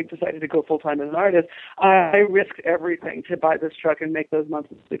when I decided to go full-time as an artist, I risked everything to buy this truck and make those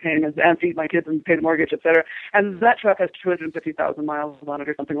monthly payments and feed my kids and pay the mortgage, et cetera. And that truck has 250,000 miles on it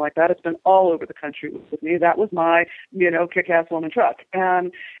or something like that. It's been all over the country with me. That was my, kick-ass woman truck.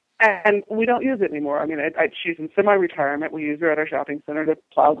 And And we don't use it anymore. I mean, she's in semi-retirement. We use her at our shopping center to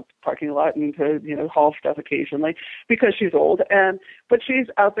plow the parking lot and to, haul stuff occasionally because she's old. But she's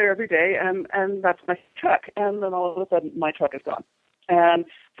out there every day, and that's my truck. And then all of a sudden, my truck is gone. And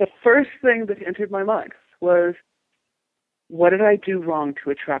the first thing that entered my mind was, what did I do wrong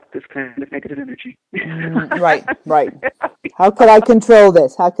to attract this kind of negative energy? Right. How could I control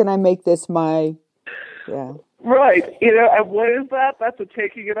this? How can I make this my, yeah. Right. And what is that? That's a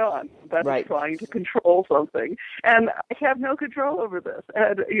taking it on. That's Right. trying to control something. And I have no control over this.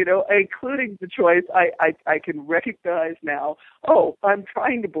 And, including the choice, I can recognize now, I'm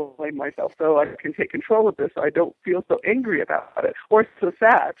trying to blame myself so I can take control of this so I don't feel so angry about it or so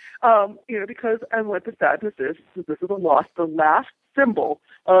sad. Because, and what the sadness is this is the last symbol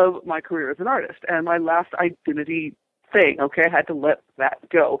of my career as an artist and my last identity thing. Okay, I had to let that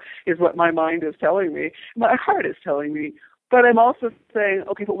go, is what my mind is telling me. My heart is telling me. But I'm also saying,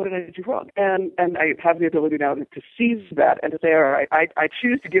 okay, but what did I do wrong? And I have the ability now to seize that and to say, all right, I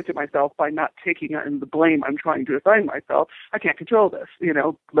choose to give to myself by not taking on the blame I'm trying to assign myself. I can't control this,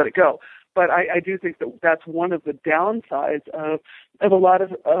 let it go. But I do think that that's one of the downsides of a lot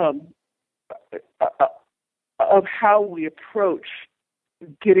of how we approach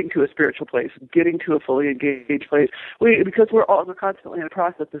getting to a spiritual place, getting to a fully engaged place. Because we're constantly in the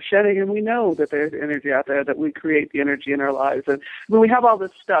process of shedding, and we know that there's energy out there, that we create the energy in our lives. And when we have all this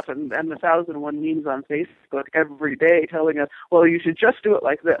stuff and the 1,001 memes on Facebook every day telling us, well, you should just do it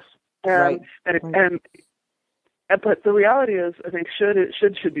like this. But the reality is, I think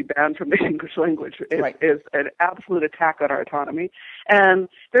should be banned from the English language. It is an absolute attack on our autonomy. And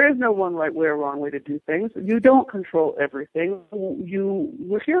there is no one right way or wrong way to do things. You don't control everything.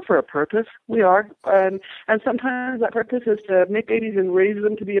 We're here for a purpose. We are. And sometimes that purpose is to make babies and raise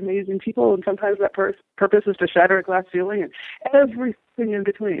them to be amazing people. And sometimes that purpose is to shatter a glass ceiling and everything in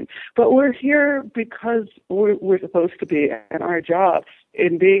between. But we're here because we're supposed to be. And our job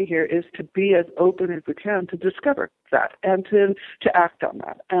in being here is to be as open as we can to discover that and to act on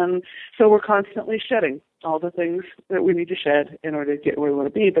that. And so we're constantly shedding all the things that we need to shed in order to get where we want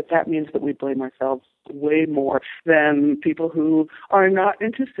to be, but that means that we blame ourselves way more than people who are not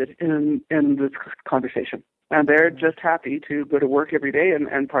interested in this conversation. And they're just happy to go to work every day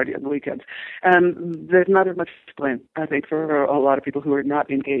and party on the weekends. And there's not as much blame, I think, for a lot of people who are not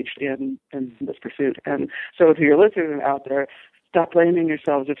engaged in this pursuit. And so to your listeners out there, stop blaming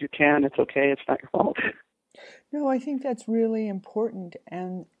yourselves if you can. It's okay. It's not your fault. No, I think that's really important.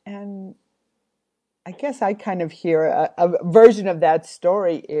 And I guess I kind of hear a version of that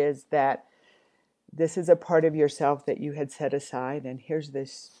story is that this is a part of yourself that you had set aside. And here's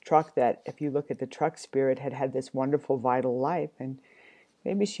this truck that, if you look at the truck spirit, had this wonderful, vital life. And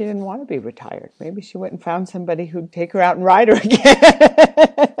maybe she didn't want to be retired. Maybe she went and found somebody who'd take her out and ride her again.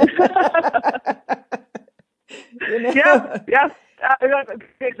 Yeah,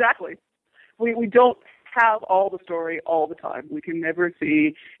 exactly. We don't have all the story all the time. We can never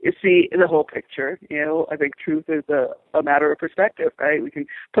see the whole picture. I think truth is a matter of perspective, right? We can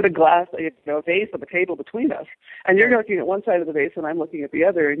put a vase on the table between us, and you're looking at one side of the vase and I'm looking at the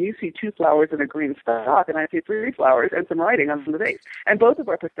other, and you see 2 flowers and a green stalk, and I see 3 flowers and some writing on the vase. And both of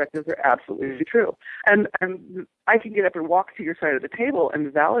our perspectives are absolutely true. And I can get up and walk to your side of the table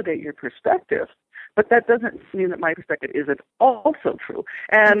and validate your perspective. But that doesn't mean that my perspective isn't also true.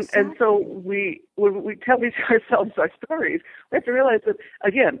 And so when we tell ourselves our stories, we have to realize that,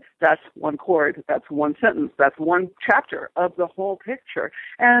 again, that's one chord, that's one sentence, that's one chapter of the whole picture.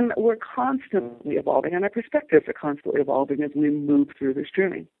 And we're constantly evolving, and our perspectives are constantly evolving as we move through this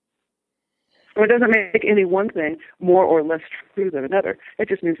journey. So it doesn't make any one thing more or less true than another. It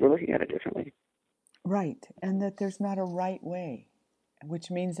just means we're looking at it differently. Right, and that there's not a right way,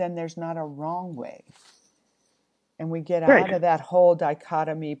 which means then there's not a wrong way. And we get out of that whole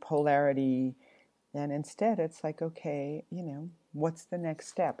dichotomy, polarity, and instead it's like, okay, what's the next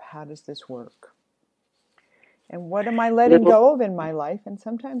step? How does this work? And what am I letting go of in my life? And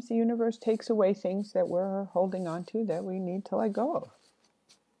sometimes the universe takes away things that we're holding on to that we need to let go of.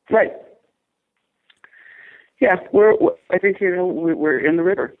 Right. Yeah, I think, we're in the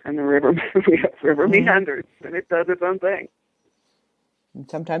river, and the river meanders, and it does its own thing. And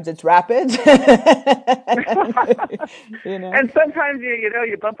sometimes it's rapid. And sometimes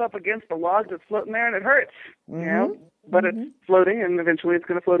you bump up against the log that's floating there and it hurts. But it's floating, and eventually it's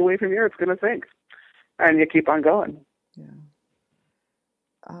going to float away from you. It's going to sink, and you keep on going. Yeah.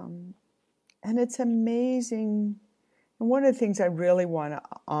 And it's amazing. And one of the things I really want to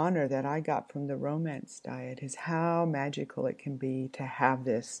honor that I got from the romance diet is how magical it can be to have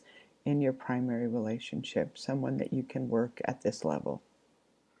this in your primary relationship, someone that you can work at this level.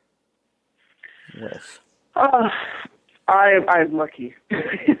 with? Uh, I'm lucky.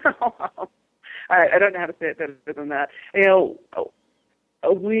 You know, I don't know how to say it better than that. You know,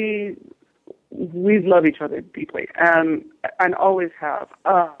 we love each other deeply, and always have.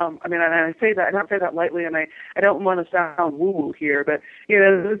 I mean, and I say that, I don't say that lightly, and I don't want to sound woo-woo here, but you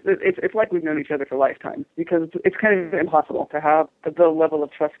know, it's like we've known each other for lifetimes, because it's kind of impossible to have the level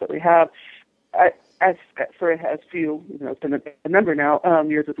of trust that we have. As for as few, you know, it's been a number now,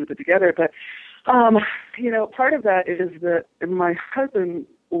 years that we've been together, but you know, part of that is that my husband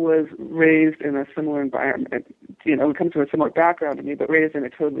was raised in a similar environment. You know, he comes from a similar background to me, but raised in a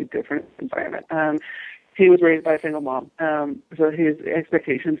totally different environment. He was raised by a single mom, so his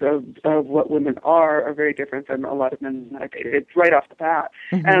expectations of what women are very different than a lot of men that I dated right off the bat,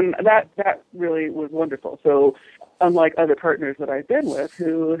 and that really was wonderful. So, unlike other partners that I've been with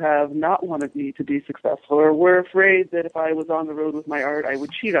who have not wanted me to be successful, or were afraid that if I was on the road with my art, I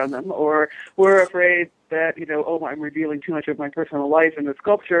would cheat on them, or were afraid that, you know, oh, I'm revealing too much of my personal life in the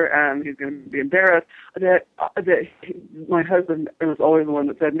sculpture and he's going to be embarrassed, my husband was always the one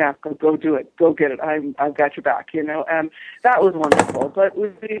that said, nah, go do it, go get it, I've got your back, you know, and that was wonderful. But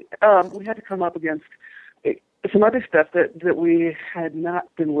we had to come up against some other stuff that we had not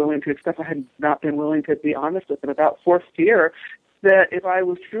been willing to accept. I had not been willing to be honest with him about, for fear that if I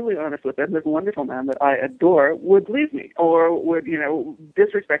was truly honest with him, this wonderful man that I adore would leave me or would, you know,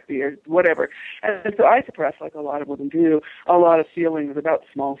 disrespect me or whatever. And so I suppressed, like a lot of women do, a lot of feelings about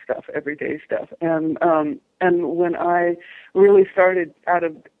small stuff, everyday stuff. And when I really started out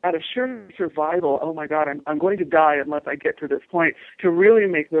of sheer survival, oh my God, I'm going to die unless I get to this point, to really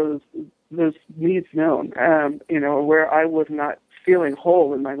make those needs known, you know, where I was not feeling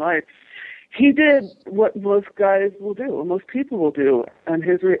whole in my life. He did what most guys will do, what most people will do, and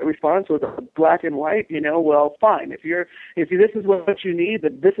his response was black and white. You know, well, fine. If this is what you need,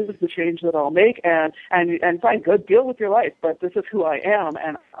 that this is the change that I'll make, and fine, go deal with your life. But this is who I am,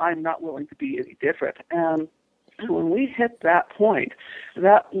 and I'm not willing to be any different. And when we hit that point,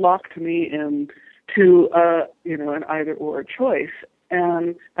 that locked me into you know, an either or choice,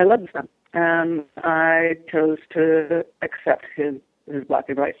 and I led with them, and I chose to accept his black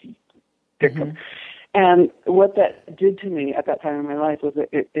and white. And what that did to me at that time in my life was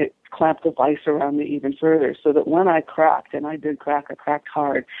it clamped the vice around me even further, so that when I cracked, and I did crack, I cracked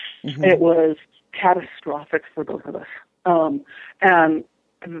hard, it was catastrophic for both of us. And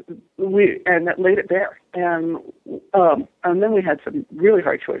that laid it bare. And then we had some really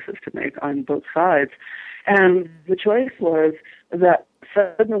hard choices to make on both sides. And the choice was that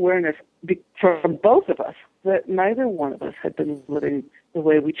sudden awareness from both of us that neither one of us had been living the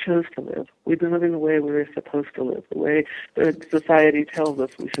way we chose to live. We've been living the way we were supposed to live, the way the society tells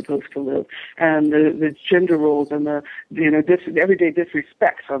us we're supposed to live, and the gender roles and the, you know, everyday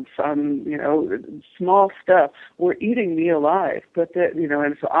disrespect on some, you know, small stuff were eating me alive. But that, you know,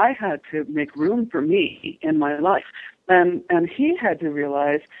 and so I had to make room for me in my life. And he had to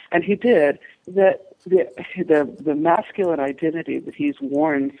realize, and he did, that the masculine identity that he's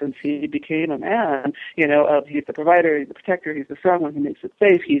worn since he became a man, you know, of he's the provider, he's the protector, he's the strong one, he makes it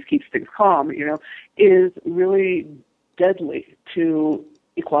safe, he keeps things calm, you know, is really deadly to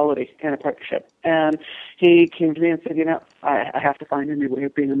equality in a partnership. And he came to me and said, you know, I have to find a new way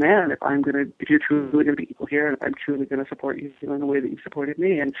of being a man if you're truly going to be equal here, and if I'm truly going to support you in the way that you've supported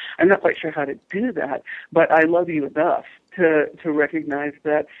me. And I'm not quite sure how to do that, but I love you enough to recognize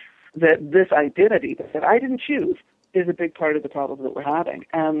that this identity that I didn't choose is a big part of the problem that we're having.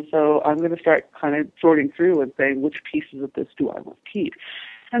 And so I'm going to start kind of sorting through and saying, which pieces of this do I want to keep?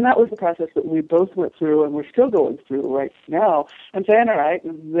 And that was the process that we both went through, and we're still going through right now, and saying, all right,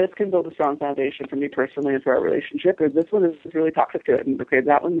 this can build a strong foundation for me personally and for our relationship, or this one is really toxic to it, and okay,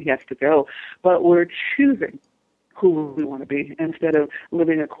 that one has to go. But we're choosing who we want to be instead of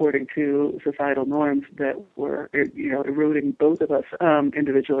living according to societal norms that were, you know, eroding both of us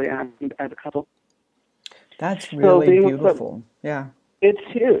individually and as a couple. That's really beautiful. Yeah. It's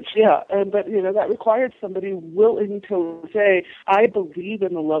huge, yeah. But, you know, that required somebody willing to say, I believe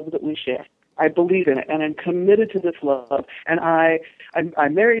in the love that we share. I believe in it, and I'm committed to this love, and I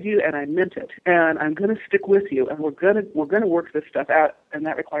married you, and I meant it, and I'm going to stick with you, and we're going to work this stuff out, and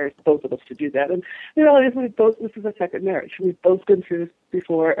that requires both of us to do that. And, you know, this is a second marriage. We've both been through this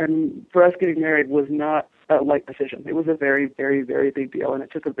before, and for us getting married was not a light decision. It was a very, very, very big deal, and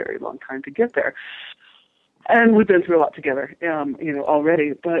it took a very long time to get there. And we've been through a lot together, you know,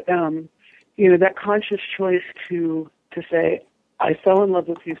 already. But, you know, that conscious choice to say, I fell in love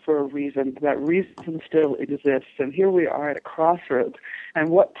with you for a reason. That reason still exists. And here we are at a crossroads. And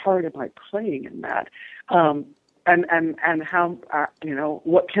what part am I playing in that? and how,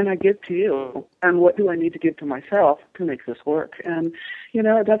 what can I give to you, and what do I need to give to myself to make this work? And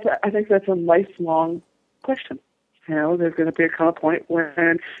I think that's a lifelong question. There's going to be a point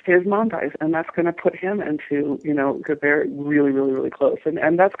when his mom dies, and that's going to put him into, because they're really, really, really close,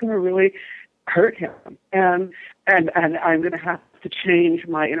 and that's going to really hurt him. And I'm going to have to change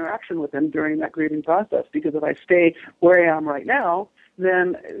my interaction with him during that grieving process, because if I stay where I am right now,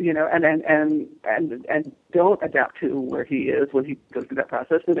 then, and don't adapt to where he is when he goes through that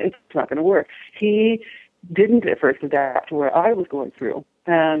process, then it's not going to work. He didn't at first adapt to where I was going through.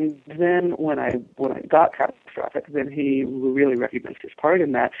 And then when I got catastrophic, then he really recognized his part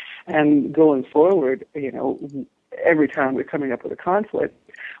in that. And going forward, every time we're coming up with a conflict,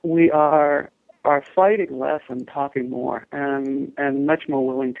 we are fighting less and talking more, and much more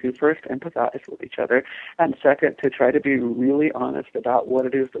willing to first empathize with each other, and second, to try to be really honest about what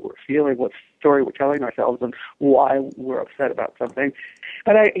it is that we're feeling, what story we're telling ourselves, and why we're upset about something.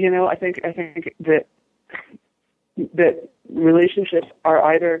 But I think that relationships are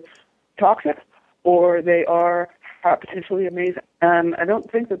either toxic or they are potentially amazing. And I don't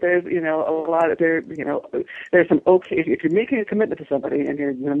think that there's, a lot of there's some if you're making a commitment to somebody and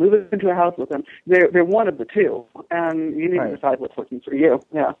you're going to move into a house with them, they're one of the two, and you need to decide what's working for you.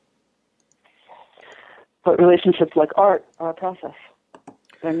 Yeah. But relationships, like art, are a process.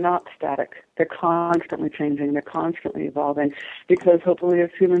 They're not static. They're constantly changing. They're constantly evolving, because hopefully as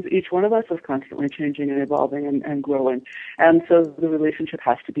humans, each one of us is constantly changing and evolving and growing. And so the relationship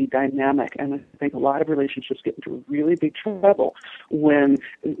has to be dynamic. And I think a lot of relationships get into really big trouble when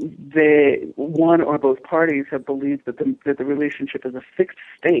one or both parties have believed that the relationship is a fixed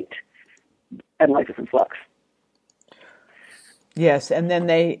state and life is in flux. Yes, and then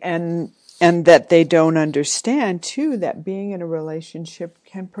and that they don't understand, too, that being in a relationship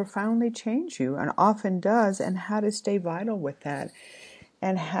can profoundly change you, and often does, and how to stay vital with that,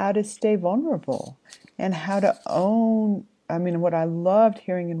 and how to stay vulnerable, and how to own. I mean, what I loved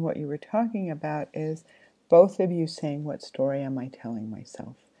hearing in what you were talking about is both of you saying, what story am I telling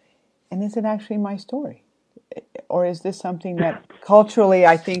myself? And is it actually my story? Or is this something that culturally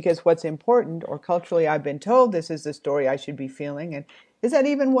I think is what's important, or culturally I've been told this is the story I should be feeling, and is that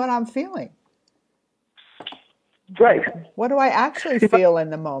even what I'm feeling? Right. What do I actually feel in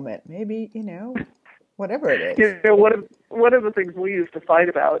the moment? Maybe, whatever it is. One of the things we used to fight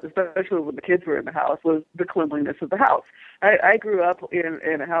about, especially when the kids were in the house, was the cleanliness of the house. I grew up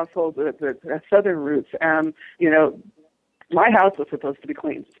in a household that has Southern roots, and, my house was supposed to be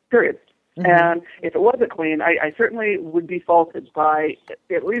clean, period. Mm-hmm. And if it wasn't clean, I certainly would be faulted by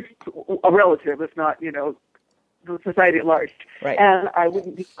at least a relative, if not, the society at large. Right. And I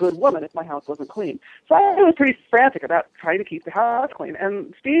wouldn't be a good woman if my house wasn't clean. So I was pretty frantic about trying to keep the house clean.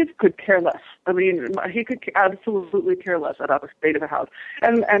 And Steve could care less. I mean, he could absolutely care less about the state of the house.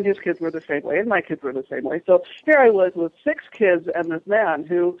 And his kids were the same way, and my kids were the same way. So here I was with 6 kids and this man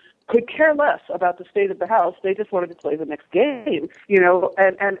who could care less about the state of the house. They just wanted to play the next game,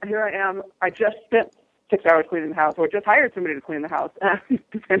 and here I am. I just spent 6 hours cleaning the house, or just hired somebody to clean the house,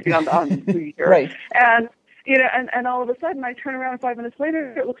 depending on the year. Right. And and all of a sudden I turn around 5 minutes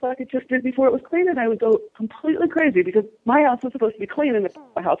later, it looks like it just did before it was clean, and I would go completely crazy, because my house was supposed to be clean, and if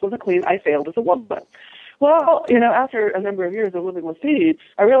my house wasn't clean, I failed as a woman. Well, after a number of years of living with Steve,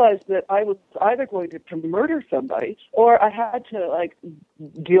 I realized that I was either going to murder somebody, or I had to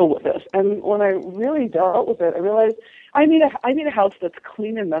deal with this. And when I really dealt with it, I realized I need a house that's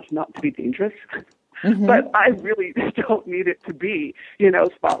clean enough not to be dangerous. Mm-hmm. But I really don't need it to be,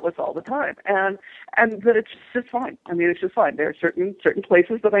 spotless all the time. And that it's just fine. I mean, it's just fine. There are certain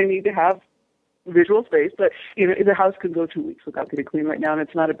places that I need to have visual space, but, the house can go 2 weeks without getting clean right now, and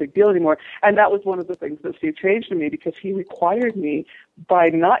it's not a big deal anymore. And that was one of the things that Steve changed in me, because he required me, by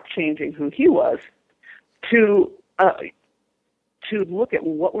not changing who he was, to look at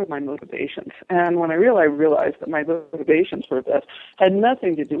what were my motivations. And when I realized that my motivations for this had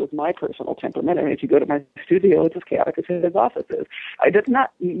nothing to do with my personal temperament. I mean, if you go to my studio, it's as chaotic as his office is. It's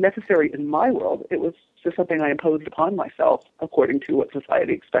not necessary in my world. It was just something I imposed upon myself according to what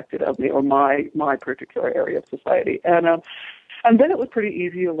society expected of me, or my particular area of society. And then it was pretty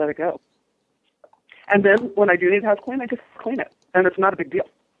easy to let it go. And then when I do need the house clean, I just clean it. And it's not a big deal.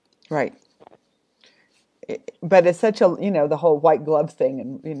 Right. But it's such a, the whole white glove thing,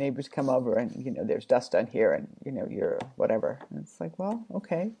 and your neighbors come over and, there's dust on here, and, you're whatever. And it's like, well,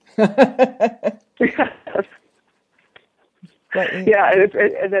 okay. Yes. But, yeah,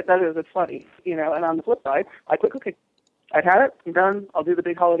 it's funny, and on the flip side, I quit cooking. I've had it, I'm done, I'll do the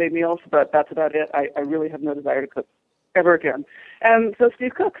big holiday meals, but that's about it. I really have no desire to cook ever again. And so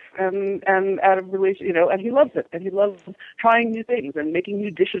Steve cooks, and out of relation, and he loves it, and he loves trying new things and making new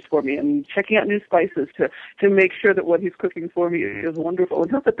dishes for me and checking out new spices to make sure that what he's cooking for me is wonderful.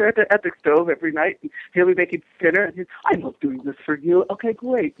 And he'll sit there at the stove every night, and he'll be making dinner, and I love doing this for you. Okay,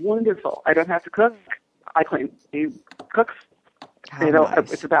 great, wonderful. I don't have to cook. I clean. He cooks. How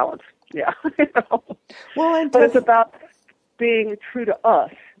nice. It's a balance. Yeah. Well, but it's about being true to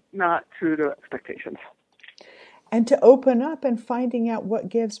us, not true to expectations. And to open up and finding out what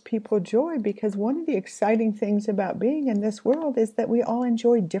gives people joy, because one of the exciting things about being in this world is that we all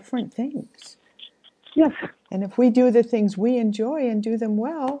enjoy different things. Yes. And if we do the things we enjoy and do them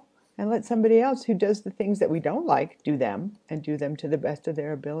well, and let somebody else who does the things that we don't like do them, and do them to the best of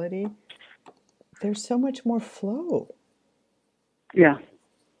their ability, there's so much more flow. Yeah.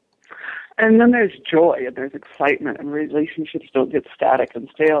 And then there's joy and there's excitement, and relationships don't get static and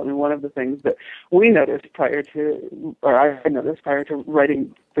stale. And one of the things that we noticed I noticed prior to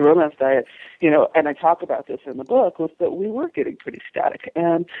writing The Romance Diet, and I talk about this in the book, was that we were getting pretty static.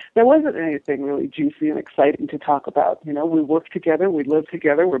 And there wasn't anything really juicy and exciting to talk about. We work together, we live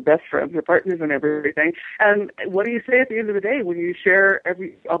together, we're best friends, we're partners and everything. And what do you say at the end of the day when you share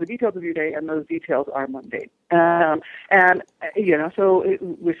all the details of your day, and those details are mundane? So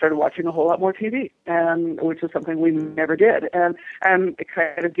we started watching a whole lot more TV, which is something we never did. And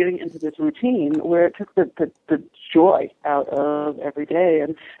kind of getting into this routine where it took the joy out of every day.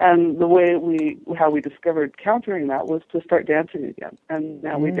 And the way how we discovered countering that was to start dancing again. And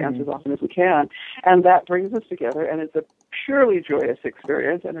now we dance as often as we can. And that brings us together, and it's a purely joyous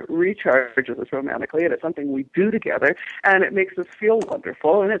experience, and it recharges us romantically, and it's something we do together, and it makes us feel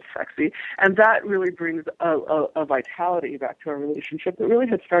wonderful, and it's sexy. And that really brings a vitality back to our relationship that really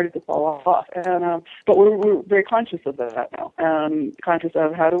had started to fall off. And but we're very conscious of that now, conscious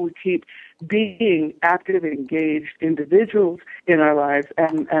of how do we keep being active, engaged individuals in our lives,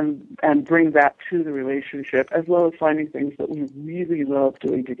 and bring that to the relationship, as well as finding things that we really love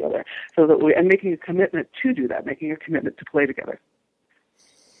doing together, and making a commitment to do that, making a commitment to play together.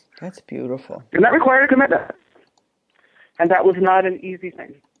 That's beautiful. And that required a commitment. And that was not an easy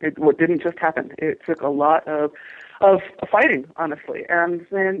thing. It didn't just happen. It took a lot of fighting, honestly, and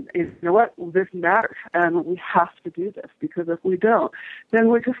saying, you know what, this matters, and we have to do this, because if we don't, then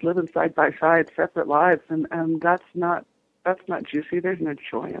we're just living side by side, separate lives, and that's not juicy. There's no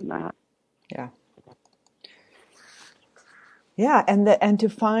joy in that. Yeah. Yeah, and to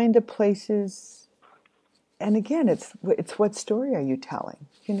find the places, and again, it's what story are you telling?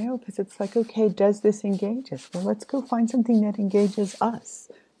 Because it's like, okay, does this engage us? Well, let's go find something that engages us.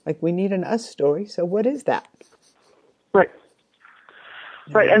 Like, we need an us story, so what is that? Right.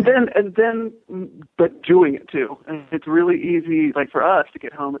 Right, and then, but doing it too. And it's really easy, like for us, to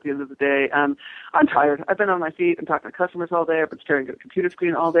get home at the end of the day, and I'm tired. I've been on my feet and talking to customers all day. I've been staring at a computer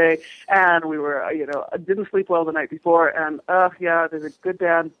screen all day, and we were, didn't sleep well the night before, and there's a good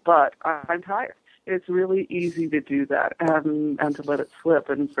band, but I'm tired. It's really easy to do that and to let it slip.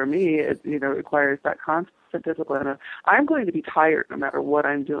 And for me, it requires that constant discipline of, I'm going to be tired no matter what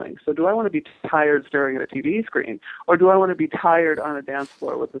I'm doing. So do I want to be tired staring at a TV screen, or do I want to be tired on a dance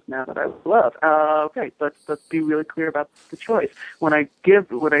floor with this man that I love? Okay, let's be really clear about the choice. When I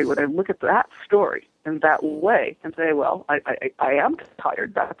look at that story in that way and say, well, I am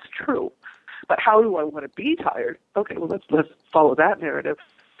tired. That's true. But how do I want to be tired? Okay, well, let's follow that narrative.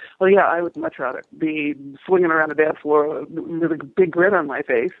 Well, yeah, I would much rather be swinging around the dance floor with a big grin on my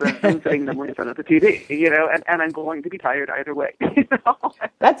face than sitting somewhere in front of the TV, and I'm going to be tired either way.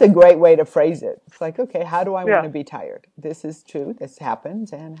 That's a great way to phrase it. It's like, okay, how do I want to be tired? This is true. This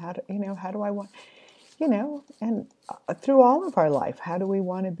happens, and how do I want, and through all of our life, how do we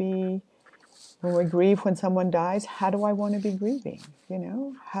want to be? When we grieve when someone dies, how do I want to be grieving?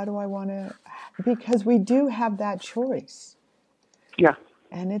 How do I want to? Because we do have that choice. Yeah.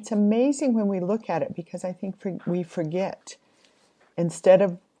 And it's amazing when we look at it, because I think we forget, instead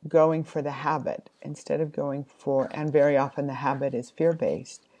of going for the habit, and very often the habit is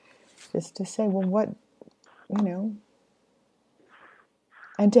fear-based, is to say, well, what,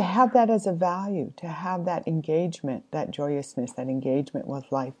 and to have that as a value, to have that engagement, that joyousness, that engagement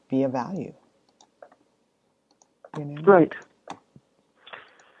with life be a value. Right.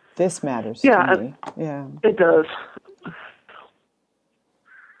 This matters to me. Yeah. It does.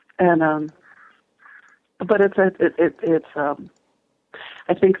 And but it's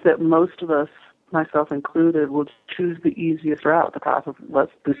I think that most of us, myself included, will choose the easiest route, the path of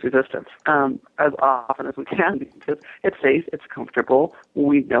least resistance, as often as we can, because it's safe, it's comfortable,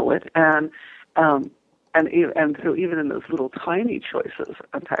 we know it, and and so even in those little tiny choices,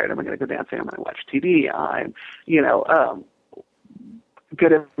 I'm tired. I'm going to go dancing. I'm going to watch TV. I'm,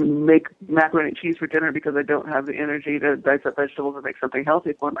 going to make macaroni and cheese for dinner because I don't have the energy to dissect vegetables and make something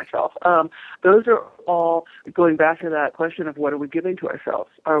healthy for myself. Those are all going back to that question of what are we giving to ourselves?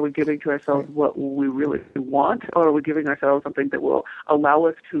 Are we giving to ourselves what we really want, or are we giving ourselves something that will allow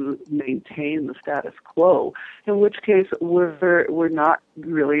us to maintain the status quo? In which case, we're not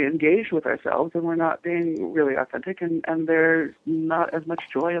really engaged with ourselves, and we're not being really authentic, and there's not as much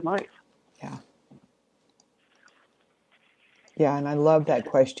joy in life. Yeah. Yeah, and I love that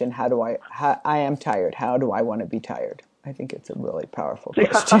question. I am tired. How do I want to be tired? I think it's a really powerful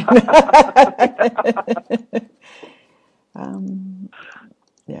question.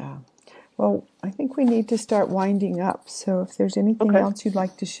 Yeah. Well, I think we need to start winding up. So if there's anything else you'd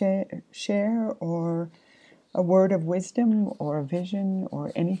like to share, or a word of wisdom or a vision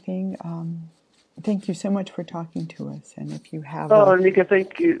or anything, thank you so much for talking to us. And if you have Nika,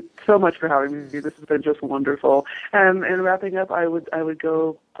 thank you so much for having me. This has been just wonderful. And wrapping up, I would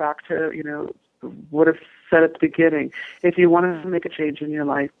go back to, what I've said at the beginning. If you want to make a change in your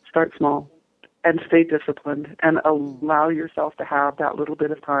life, start small and stay disciplined and allow yourself to have that little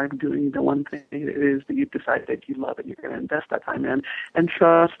bit of time doing the one thing it is that you've decided that you love and you're going to invest that time in, and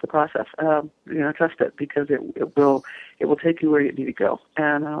trust the process. Trust it, because it will take you where you need to go.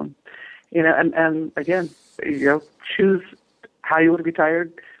 And and again, choose how you want to be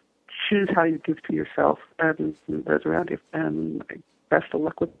tired, choose how you give to yourself and those around you, and best of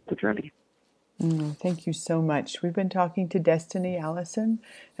luck with the journey. Thank you so much. We've been talking to Destiny Allison,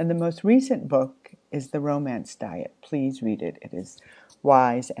 and the most recent book is The Romance Diet. Please read it. It is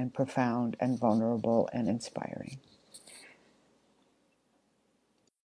wise and profound and vulnerable and inspiring.